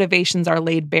hidden motivations are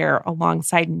laid bare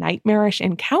alongside nightmarish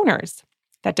encounters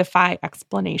that defy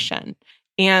explanation.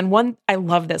 And I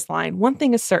love this line. One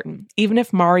thing is certain, even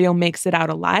if Mario makes it out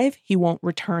alive, he won't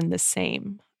return the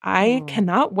same. I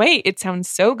cannot wait. It sounds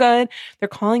so good. They're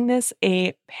calling this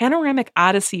a panoramic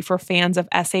odyssey for fans of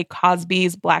S.A.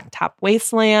 Cosby's Blacktop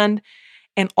Wasteland.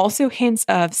 and also hints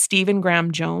of Stephen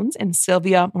Graham Jones and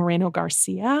Sylvia Moreno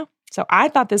Garcia. So I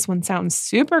thought this one sounds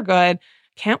super good.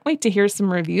 Can't wait to hear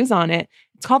some reviews on it.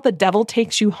 It's called The Devil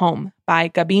Takes You Home by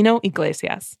Gabino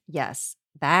Iglesias. Yes,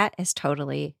 that is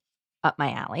totally up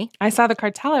my alley. I saw the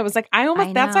cartel. I was like,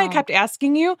 that's why I kept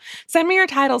asking you, send me your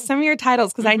titles,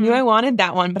 because I knew I wanted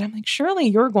that one. But I'm like, surely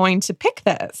you're going to pick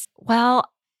this. Well,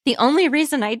 the only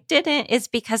reason I didn't is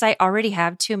because I already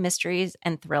have 2 mysteries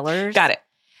and thrillers. Got it.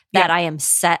 That I am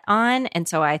set on. And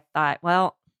so I thought,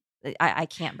 well, I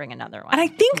can't bring another one. And I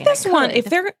think this one, if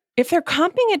they're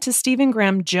comping it to Stephen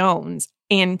Graham Jones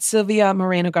and Sylvia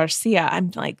Moreno Garcia,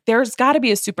 I'm like, there's got to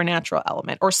be a supernatural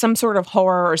element or some sort of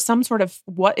horror or some sort of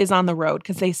what is on the road.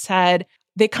 Because they said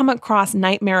they come across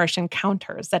nightmarish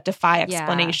encounters that defy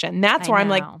explanation. Yeah, that's where I'm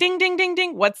like, ding, ding, ding,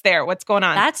 ding. What's there? What's going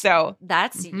on? That's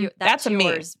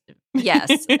yours.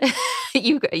 Yes.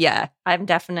 I'm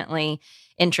definitely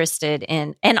interested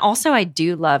in. And also I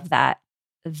do love that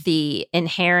the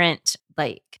inherent,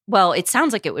 it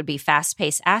sounds like it would be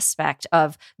fast-paced aspect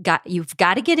of you've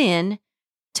got to get in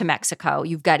to Mexico.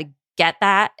 You've got to get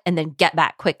that and then get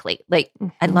back quickly.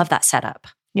 I love that setup.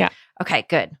 Yeah. Okay,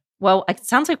 good. Well, it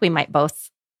sounds like we might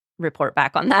both report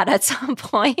back on that at some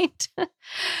point.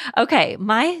 Okay,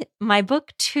 my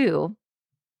book 2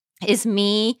 is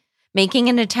me making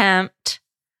an attempt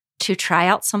to try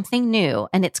out something new,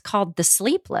 and it's called The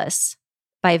Sleepless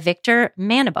by Victor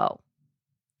Manabo.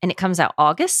 And it comes out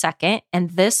August 2nd, and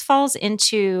this falls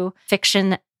into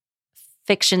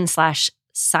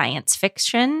fiction/science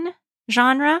fiction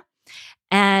genre.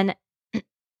 And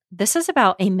this is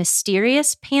about a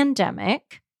mysterious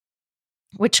pandemic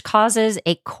which causes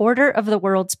a quarter of the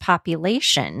world's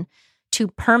population to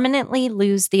permanently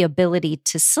lose the ability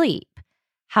to sleep.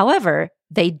 However,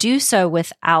 they do so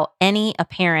without any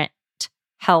apparent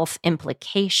health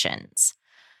implications.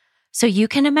 So you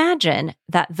can imagine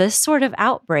that this sort of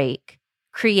outbreak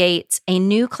creates a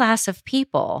new class of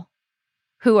people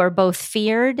who are both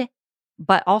feared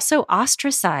but also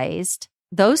ostracized.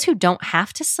 Those who don't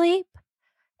have to sleep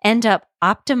end up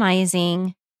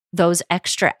optimizing those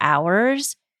extra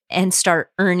hours and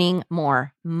start earning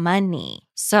more money.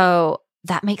 So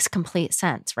that makes complete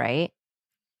sense, right?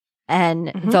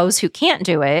 And those who can't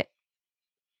do it,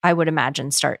 I would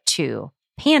imagine, start to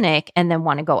panic and then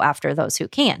want to go after those who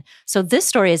can. So this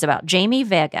story is about Jamie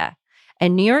Vega, a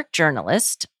New York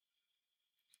journalist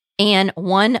and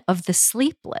one of the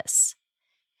sleepless.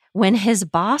 When his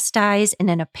boss dies in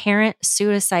an apparent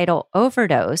suicidal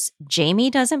overdose, Jamie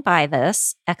doesn't buy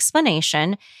this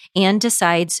explanation and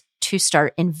decides to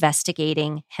start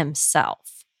investigating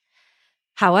himself.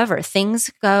 However,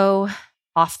 things go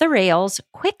off the rails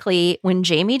quickly when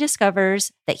Jamie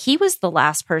discovers that he was the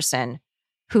last person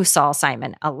who saw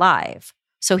Simon alive.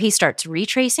 So he starts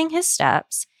retracing his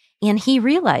steps and he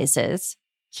realizes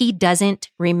he doesn't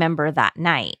remember that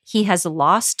night. He has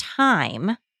lost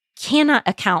time, cannot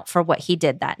account for what he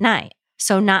did that night.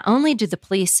 So not only do the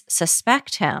police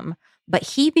suspect him,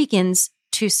 but he begins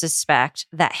to suspect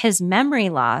that his memory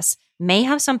loss may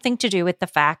have something to do with the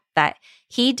fact that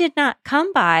he did not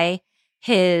come by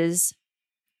his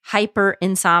hyper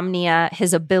insomnia,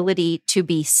 his ability to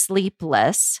be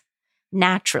sleepless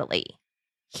naturally.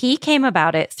 He came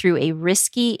about it through a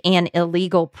risky and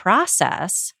illegal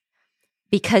process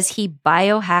because he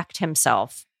biohacked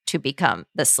himself to become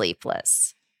the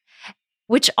sleepless,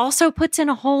 which also puts in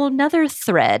a whole nother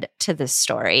thread to this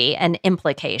story and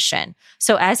implication.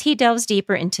 So as he delves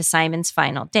deeper into Simon's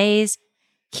final days,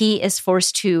 he is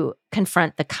forced to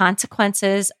confront the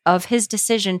consequences of his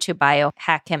decision to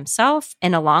biohack himself.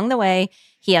 And along the way,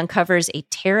 he uncovers a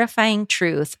terrifying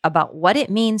truth about what it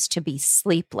means to be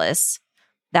sleepless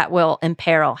that will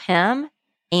imperil him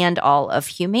and all of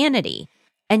humanity.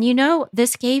 And you know,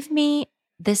 this gave me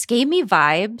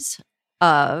vibes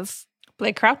of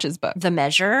Blake Crouch's book, The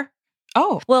Measure.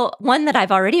 Oh, well, one that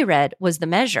I've already read was The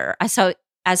Measure. So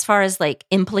as far as like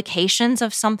implications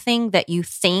of something that you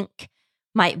think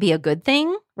might be a good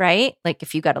thing, right? Like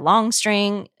if you got a long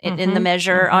string in The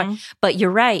Measure, but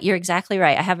you're right. You're exactly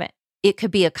right. It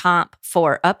could be a comp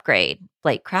for Upgrade.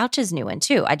 Blake Crouch's new one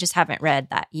too. I just haven't read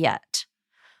that yet.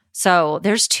 So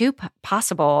there's 2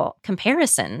 possible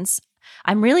comparisons.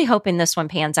 I'm really hoping this one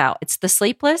pans out. It's The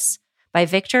Sleepless by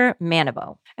Victor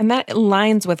Manabo. And that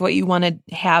aligns with what you want to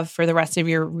have for the rest of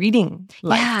your reading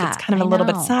life. Yeah, it's kind of a little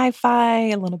bit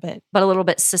sci-fi, but a little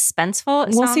bit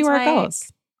suspenseful. We'll see where it goes.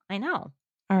 I know.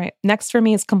 All right. Next for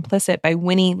me is Complicit by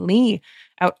Winnie Lee,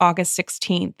 out August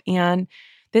 16th. And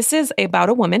this is about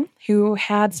a woman who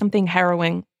had something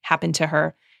harrowing happen to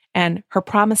her, and her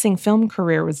promising film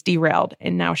career was derailed.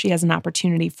 And now she has an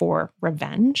opportunity for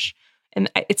revenge. And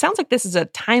it sounds like this is a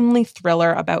timely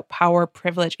thriller about power,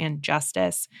 privilege, and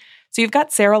justice. So you've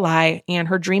got Sarah Lai, and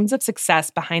her dreams of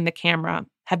success behind the camera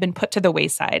have been put to the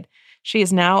wayside. She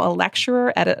is now a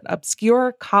lecturer at an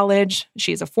obscure college.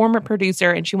 She's a former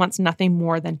producer, and she wants nothing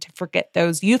more than to forget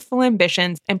those youthful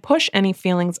ambitions and push any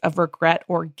feelings of regret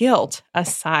or guilt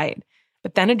aside.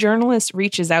 But then a journalist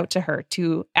reaches out to her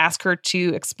to ask her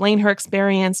to explain her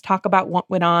experience, talk about what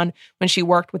went on when she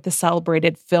worked with the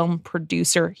celebrated film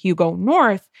producer Hugo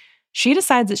North. She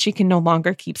decides that she can no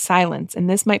longer keep silence, and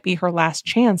this might be her last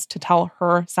chance to tell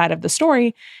her side of the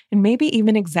story and maybe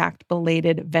even exact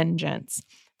belated vengeance.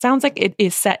 Sounds like it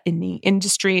is set in the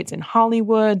industry. It's in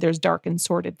Hollywood. There's dark and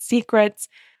sordid secrets.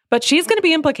 But she's going to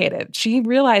be implicated. She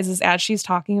realizes as she's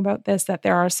talking about this that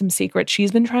there are some secrets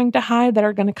she's been trying to hide that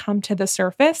are going to come to the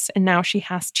surface. And now she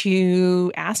has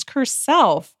to ask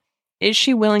herself, is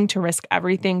she willing to risk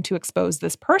everything to expose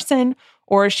this person,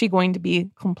 or is she going to be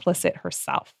complicit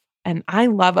herself? And I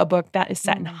love a book that is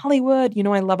set in Hollywood. You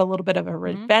know, I love a little bit of a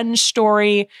revenge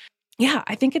story. Yeah,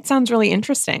 I think it sounds really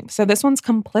interesting. So this one's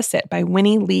Complicit by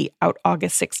Winnie Lee, out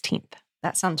August 16th.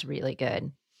 That sounds really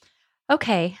good.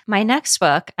 Okay, my next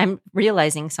book, I'm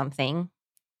realizing something,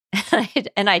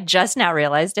 and I just now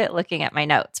realized it looking at my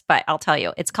notes, but I'll tell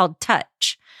you, it's called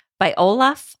Touch by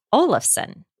Olaf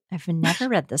Olafsson. I've never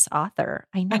read this author.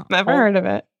 I know. I've never heard of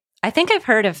it. I think I've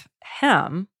heard of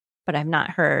him, but I've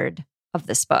not heard of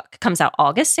this book. It comes out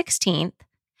August 16th.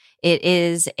 It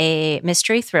is a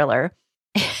mystery thriller.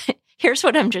 Here's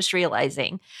what I'm just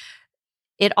realizing.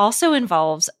 It also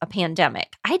involves a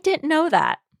pandemic. I didn't know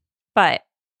that, but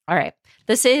all right.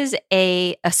 This is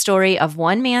a story of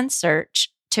one man's search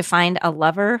to find a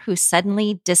lover who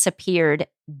suddenly disappeared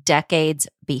decades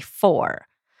before.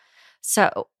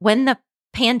 So when the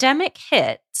pandemic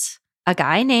hits, a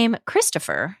guy named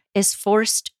Christopher is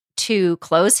forced to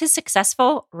close his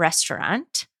successful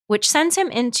restaurant, which sends him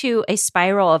into a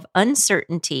spiral of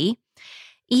uncertainty,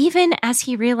 even as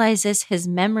he realizes his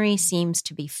memory seems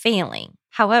to be failing.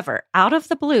 However, out of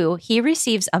the blue, he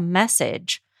receives a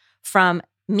message from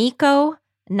Miko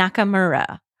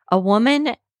Nakamura, a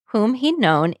woman whom he'd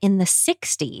known in the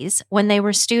 60s when they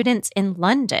were students in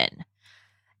London.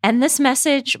 And this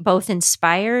message both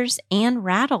inspires and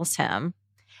rattles him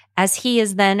as he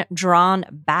is then drawn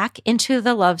back into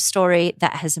the love story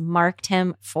that has marked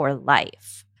him for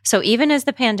life. So even as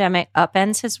the pandemic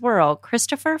upends his world,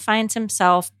 Christopher finds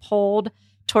himself pulled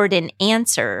toward an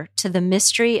answer to the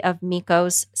mystery of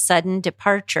Miko's sudden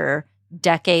departure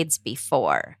decades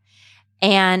before.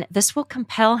 And this will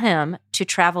compel him to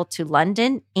travel to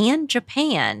London and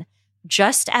Japan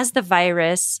just as the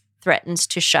virus threatens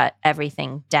to shut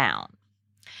everything down.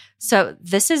 So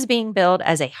this is being billed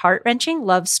as a heart-wrenching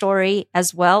love story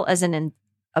as well as an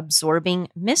absorbing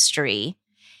mystery,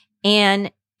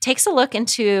 and takes a look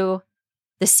into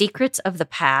the secrets of the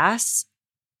past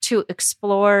to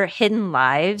explore hidden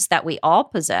lives that we all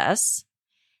possess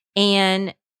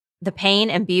and the pain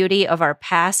and beauty of our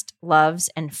past loves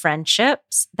and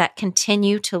friendships that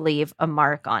continue to leave a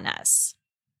mark on us.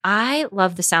 I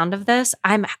love the sound of this.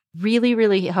 I'm really,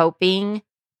 really hoping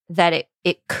that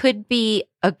it could be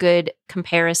a good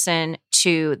comparison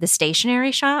to The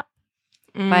Stationery Shop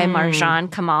by Marjane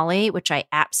Kamali, which I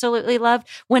absolutely love.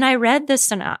 When I read the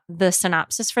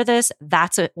synopsis for this,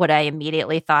 that's what I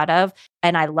immediately thought of.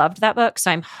 And I loved that book. So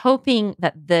I'm hoping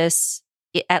that this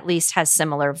at least has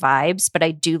similar vibes, but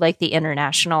I do like the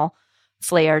international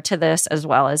flair to this, as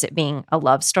well as it being a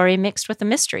love story mixed with a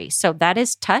mystery. So that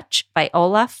is Touch by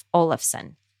Olaf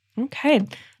Olafsson. Okay.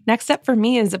 Next up for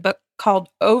me is a book called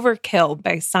Overkill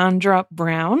by Sandra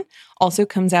Brown. Also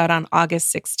comes out on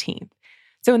August 16th.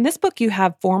 So in this book, you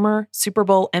have former Super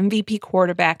Bowl MVP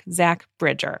quarterback Zach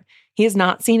Bridger. He has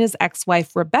not seen his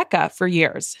ex-wife Rebecca for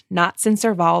years, not since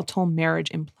their volatile marriage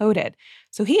imploded.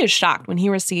 So he is shocked when he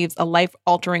receives a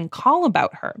life-altering call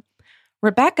about her.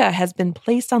 Rebecca has been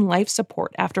placed on life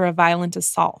support after a violent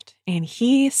assault, and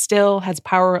he still has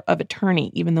power of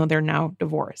attorney, even though they're now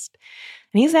divorced.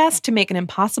 And he's asked to make an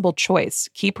impossible choice,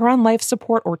 keep her on life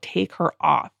support or take her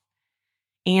off.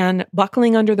 And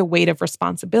buckling under the weight of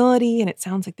responsibility, and it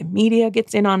sounds like the media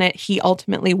gets in on it, he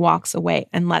ultimately walks away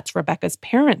and lets Rebecca's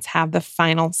parents have the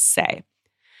final say.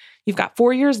 You've got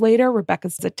 4 years later,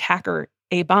 Rebecca's attacker,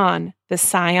 Eban, the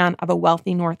scion of a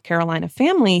wealthy North Carolina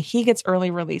family, he gets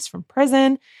early release from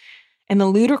prison. And the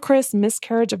ludicrous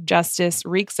miscarriage of justice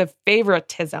reeks of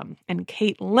favoritism. And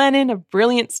Kate Lennon, a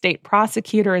brilliant state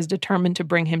prosecutor, is determined to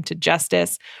bring him to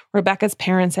justice. Rebecca's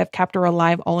parents have kept her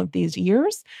alive all of these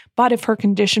years. But if her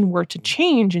condition were to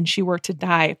change and she were to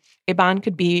die, Eban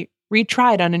could be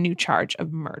retried on a new charge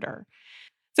of murder.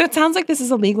 So it sounds like this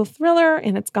is a legal thriller,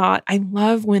 and I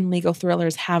love when legal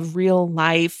thrillers have real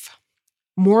life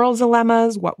moral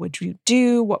dilemmas. What would you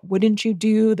do? What wouldn't you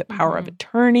do? The power of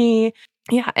attorney.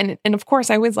 Yeah. And of course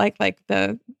I always I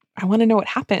want to know what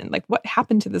happened. Like what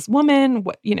happened to this woman,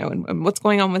 and what's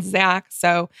going on with Zach.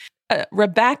 So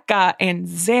Rebecca and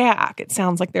Zach, it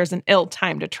sounds like there's an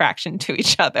ill-timed attraction to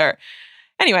each other.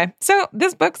 Anyway, so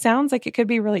this book sounds like it could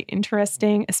be really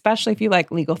interesting, especially if you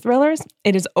like legal thrillers.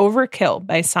 It is Overkill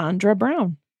by Sandra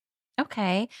Brown.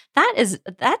 Okay. That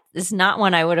is not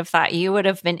one I would have thought you would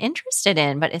have been interested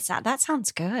in, but that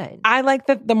sounds good. I like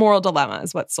the moral dilemma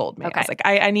is what sold me. Okay. I was like,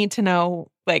 I need to know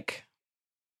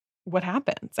what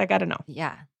happens. I got to know.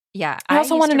 Yeah. Yeah. I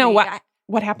also want to know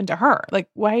what happened to her. Like,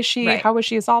 why is she, how was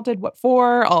she assaulted? What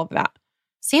for? All of that.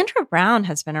 Sandra Brown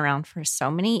has been around for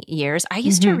so many years. I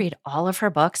used to read all of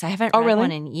her books. I haven't read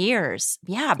one in years.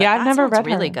 Yeah, but I've never read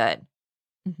really her. good.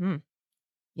 Mm-hmm.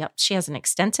 Yep, she has an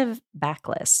extensive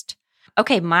backlist.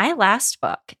 Okay, my last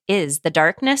book is The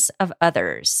Darkness of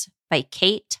Others by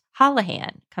Kate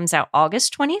Houlihan. Comes out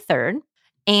August 23rd.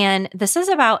 And this is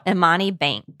about Imani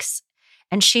Banks.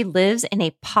 And she lives in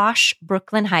a posh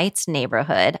Brooklyn Heights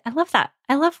neighborhood. I love that.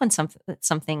 I love when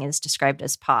something is described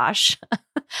as posh.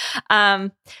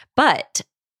 But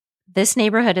this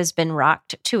neighborhood has been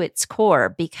rocked to its core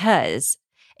because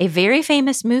a very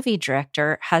famous movie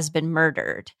director has been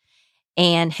murdered.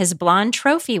 And his blonde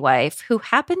trophy wife, who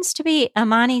happens to be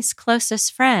Imani's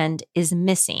closest friend, is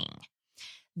missing.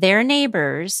 Their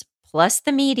neighbors, plus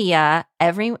the media,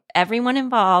 everyone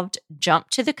involved,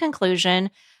 jumped to the conclusion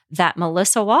that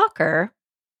Melissa Walker,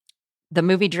 the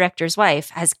movie director's wife,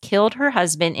 has killed her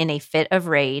husband in a fit of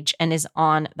rage and is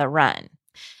on the run.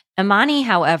 Imani,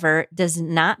 however, does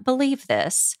not believe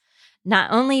this,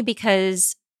 not only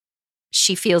because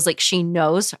she feels like she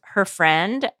knows her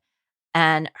friend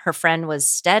and her friend was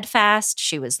steadfast,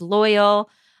 she was loyal,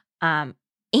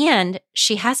 and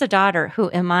she has a daughter who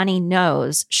Imani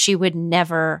knows she would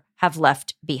never have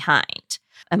left behind.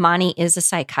 Imani is a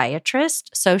psychiatrist,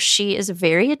 so she is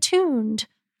very attuned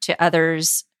to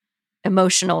others'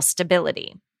 emotional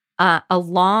stability.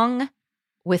 Along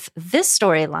with this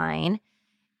storyline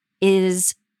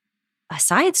is a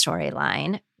side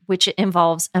storyline, which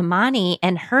involves Imani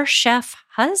and her chef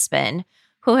husband,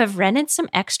 who have rented some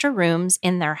extra rooms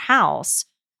in their house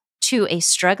to a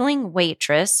struggling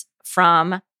waitress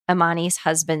from Imani's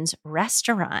husband's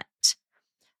restaurant.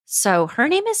 So her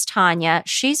name is Tanya.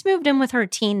 She's moved in with her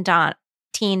teen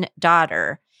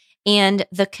daughter, and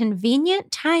the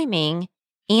convenient timing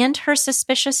and her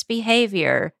suspicious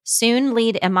behavior soon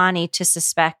lead Imani to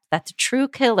suspect that the true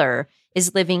killer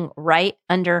is living right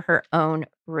under her own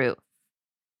roof.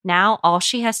 Now all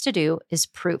she has to do is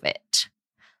prove it.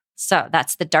 So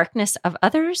that's The Darkness of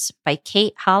Others by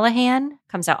Kate Houlihan.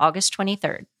 Comes out August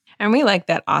 23rd. And we like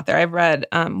that author. I've read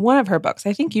one of her books.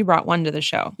 I think you brought one to the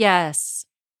show. Yes.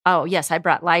 Oh, yes. I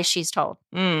brought Lies She's Told.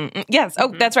 Yes.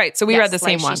 Oh, that's right. So we read the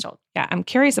same one. Yeah. I'm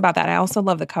curious about that. I also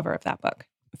love the cover of that book.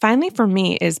 Finally, for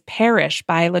me, is Perish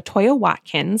by LaToya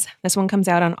Watkins. This one comes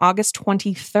out on August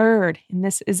 23rd, and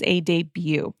this is a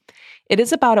debut. It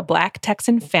is about a Black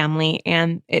Texan family,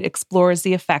 and it explores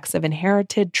the effects of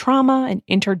inherited trauma and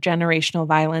intergenerational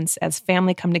violence as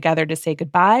family come together to say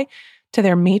goodbye to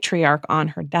their matriarch on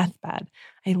her deathbed.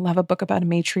 I love a book about a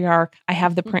matriarch. I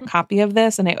have the print copy of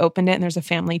this, and I opened it, and there's a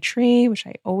family tree, which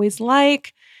I always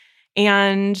like.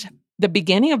 And the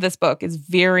beginning of this book is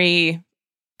very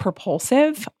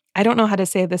propulsive. I don't know how to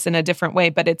say this in a different way,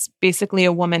 but it's basically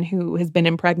a woman who has been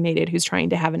impregnated who's trying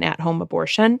to have an at-home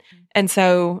abortion. And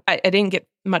so I didn't get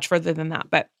much further than that,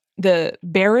 but the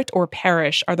bear it or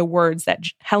perish are the words that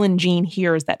Helen Jean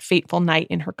hears that fateful night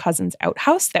in her cousin's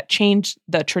outhouse that changed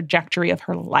the trajectory of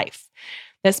her life.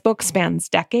 This book spans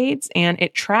decades, and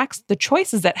it tracks the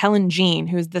choices that Helen Jean,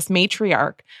 who's this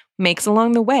matriarch, makes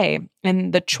along the way,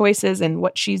 and the choices and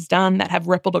what she's done that have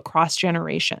rippled across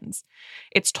generations.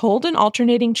 It's told in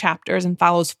alternating chapters and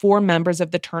follows 4 members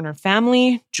of the Turner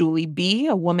family: Julie B.,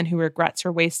 a woman who regrets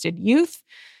her wasted youth;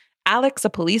 Alex, a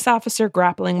police officer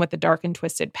grappling with a dark and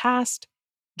twisted past;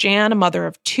 Jan, a mother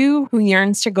of 2 who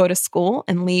yearns to go to school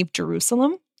and leave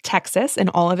Jerusalem, Texas, and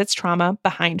all of its trauma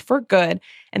behind for good;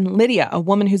 and Lydia, a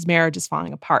woman whose marriage is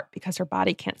falling apart because her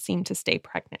body can't seem to stay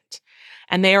pregnant.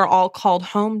 And they are all called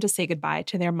home to say goodbye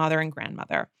to their mother and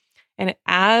grandmother. And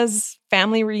as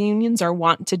family reunions are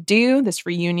wont to do, this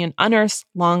reunion unearths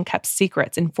long-kept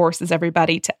secrets and forces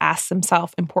everybody to ask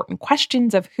themselves important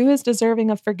questions of who is deserving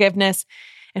of forgiveness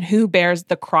and who bears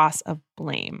the cross of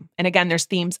blame. And again, there's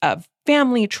themes of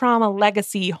family, trauma,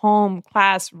 legacy, home,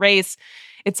 class, race.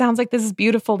 It sounds like this is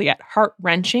beautiful yet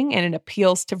heart-wrenching, and it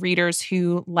appeals to readers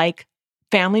who like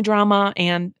family drama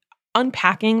and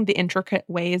unpacking the intricate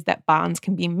ways that bonds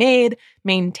can be made,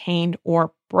 maintained,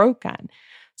 or broken.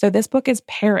 So this book is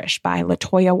Perish by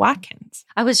Latoya Watkins.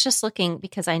 I was just looking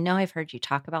because I know I've heard you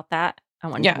talk about that. I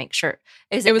wanted to make sure.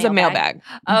 It was a mailbag.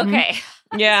 Okay.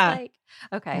 Yeah.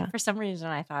 Okay. Yeah. For some reason,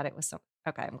 I thought it was some.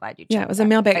 Okay, I'm glad you. Yeah, it was a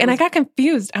mailbag, and I got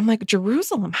confused. I'm like,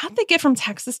 Jerusalem? How'd they get from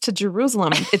Texas to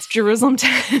Jerusalem? It's Jerusalem.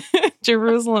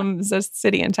 Jerusalem's a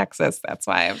city in Texas. That's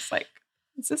why I was like,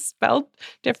 is this spelled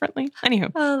differently?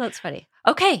 Anywho. Oh, that's funny.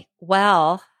 Okay,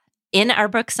 well, in our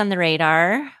Books on the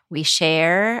Radar, we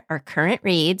share our current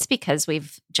reads because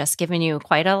we've just given you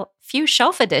quite a few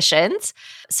shelf editions.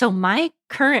 So my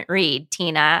current read,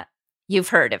 Tina, you've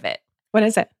heard of it. What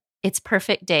is it? It's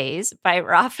Perfect Days by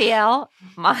Rafael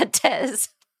Montes.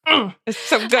 It's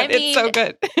so good. It's so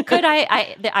good. Could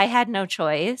I had no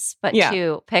choice but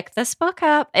to pick this book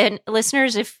up. And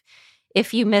listeners,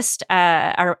 if you missed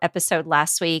our episode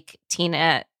last week,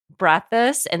 Tina brought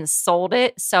this and sold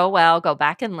it so well. Go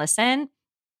back and listen.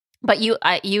 But you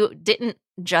didn't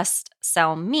just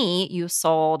sell me, you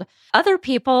sold other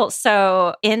people.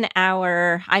 So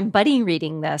I'm buddy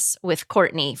reading this with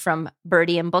Courtney from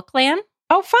Birdie and Bookland.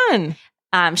 Oh, fun.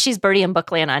 She's Birdie and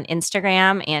Bookland on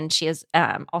Instagram, and she is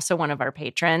also one of our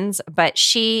patrons. But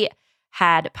she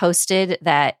had posted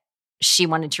that she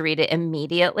wanted to read it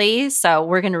immediately. So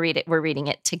we're going to read it. We're reading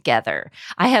it together.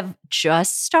 I have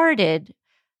just started.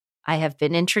 I have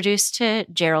been introduced to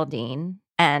Geraldine.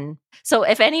 And so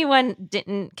if anyone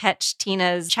didn't catch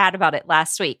Tina's chat about it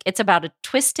last week, it's about a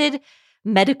twisted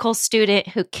medical student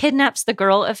who kidnaps the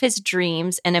girl of his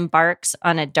dreams and embarks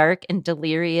on a dark and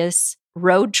delirious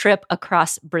road trip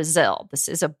across Brazil. This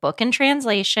is a book in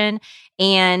translation,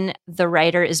 and the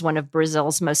writer is one of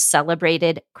Brazil's most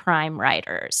celebrated crime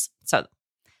writers. So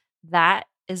that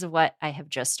is what I have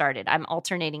just started. I'm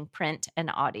alternating print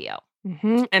and audio.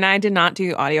 Mm-hmm. And I did not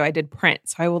do audio. I did print.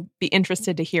 So I will be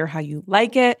interested to hear how you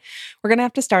like it. We're going to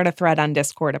have to start a thread on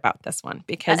Discord about this one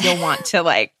because you'll want to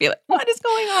be like, what is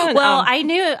going on? Well, I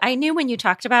knew when you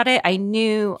talked about it, I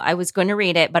knew I was going to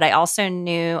read it, but I also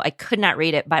knew I could not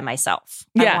read it by myself.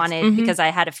 Yes. I wanted, because I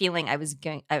had a feeling I was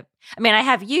going, I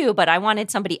have you, but I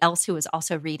wanted somebody else who was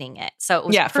also reading it. So it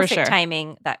was perfect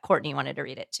timing that Courtney wanted to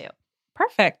read it too.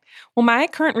 Perfect. Well, my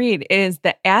current read is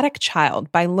The Attic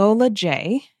Child by Lola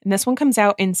J. And this one comes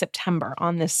out in September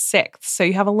on the 6th. So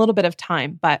you have a little bit of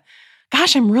time, but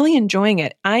gosh, I'm really enjoying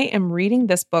it. I am reading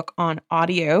this book on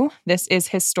audio. This is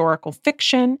historical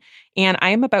fiction, and I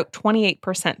am about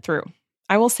 28% through.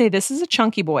 I will say this is a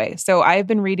chunky boy. So I've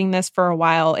been reading this for a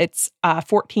while. It's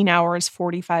 14 hours,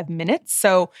 45 minutes.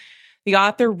 So the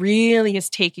author really is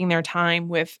taking their time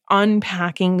with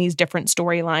unpacking these different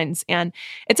storylines. And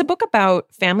it's a book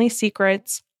about family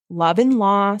secrets, love and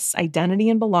loss, identity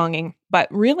and belonging. But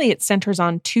really, it centers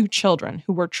on two children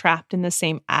who were trapped in the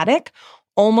same attic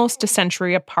almost a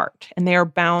century apart, and they are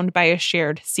bound by a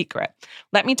shared secret.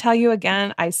 Let me tell you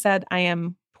again, I said I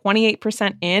am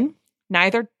 28% in.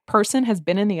 Neither person has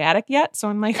been in the attic yet. So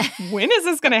I'm like, when is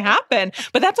this going to happen?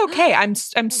 But that's okay. I'm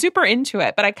super into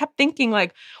it. But I kept thinking why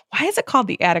is it called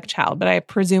The Attic Child? But I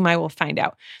presume I will find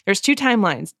out. There's two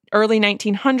timelines. Early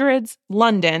 1900s,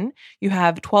 London, you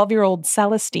have 12-year-old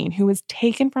Celestine, who was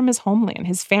taken from his homeland,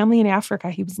 his family in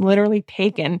Africa. He was literally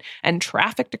taken and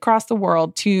trafficked across the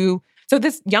world so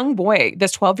this young boy,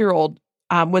 this 12-year-old,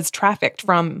 was trafficked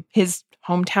from his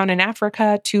hometown in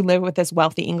Africa to live with this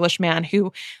wealthy English man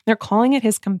who they're calling it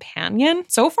his companion.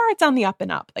 So far, it's on the up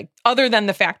and up, other than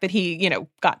the fact that he,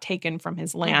 got taken from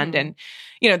his land and,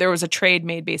 there was a trade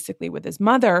made basically with his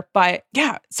mother. But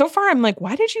yeah, so far I'm like,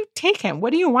 why did you take him?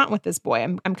 What do you want with this boy?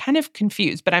 I'm kind of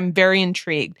confused, but I'm very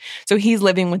intrigued. So he's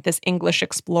living with this English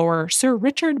explorer, Sir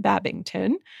Richard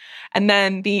Babington. And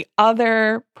then the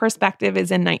other perspective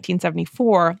is in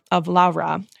 1974 of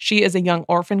Laura. She is a young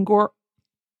orphan girl.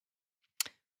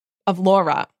 Of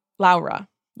Laura.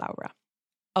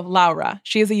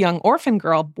 She is a young orphan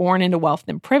girl born into wealth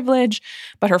and privilege,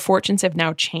 but her fortunes have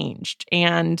now changed.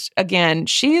 And again,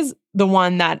 she's the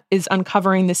one that is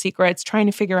uncovering the secrets, trying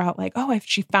to figure out if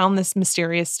she found this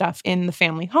mysterious stuff in the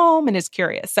family home and is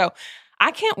curious. So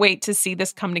I can't wait to see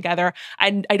this come together.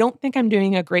 I don't think I'm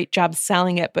doing a great job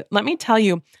selling it, but let me tell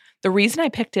you, the reason I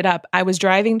picked it up, I was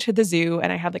driving to the zoo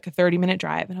and I had a 30-minute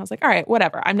drive and I was like, all right,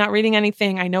 whatever. I'm not reading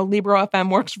anything. I know Libro FM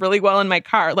works really well in my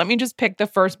car. Let me just pick the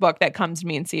first book that comes to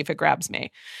me and see if it grabs me,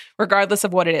 regardless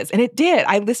of what it is. And it did.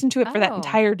 I listened to it for that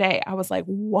entire day. I was like,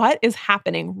 what is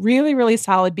happening? Really, really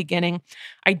solid beginning.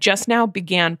 I just now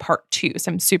began part 2.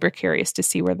 So I'm super curious to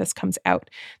see where this comes out.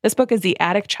 This book is The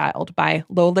Attic Child by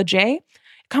Lola J.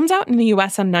 Comes out in the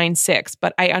US on 9/6,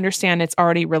 but I understand it's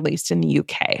already released in the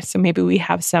UK. So maybe we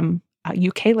have some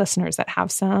UK listeners that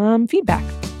have some feedback.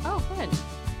 Oh, good.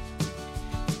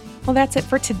 Well, that's it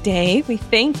for today. We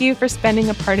thank you for spending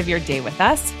a part of your day with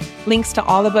us. Links to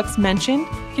all the books mentioned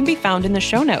can be found in the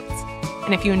show notes.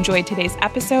 And if you enjoyed today's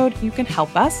episode, you can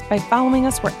help us by following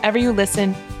us wherever you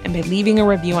listen and by leaving a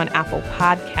review on Apple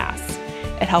Podcasts.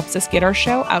 It helps us get our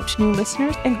show out to new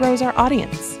listeners and grows our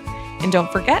audience. And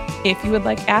don't forget, if you would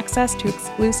like access to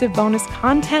exclusive bonus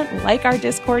content like our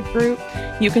Discord group,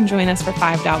 you can join us for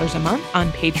 $5 a month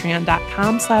on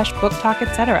patreon.com/booktalk,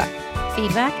 etc.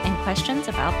 Feedback and questions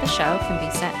about the show can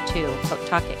be sent to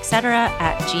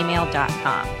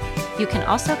booktalketc@gmail.com. You can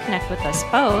also connect with us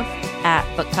both at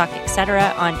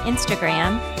booktalketc on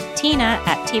Instagram, Tina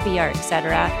at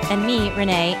TBRetc, and me,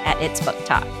 Renee, at It's Book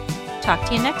Talk. Talk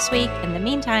to you next week. In the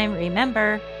meantime,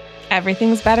 remember,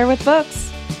 everything's better with books.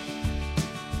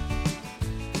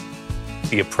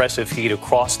 The oppressive heat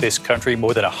across this country,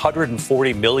 more than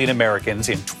 140 million Americans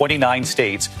in 29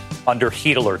 states under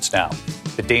heat alerts now.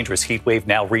 The dangerous heat wave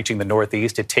now reaching the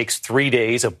Northeast. It takes 3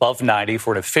 days above 90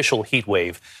 for an official heat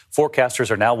wave. Forecasters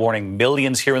are now warning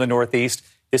millions here in the Northeast.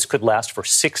 This could last for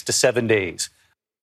 6 to 7 days.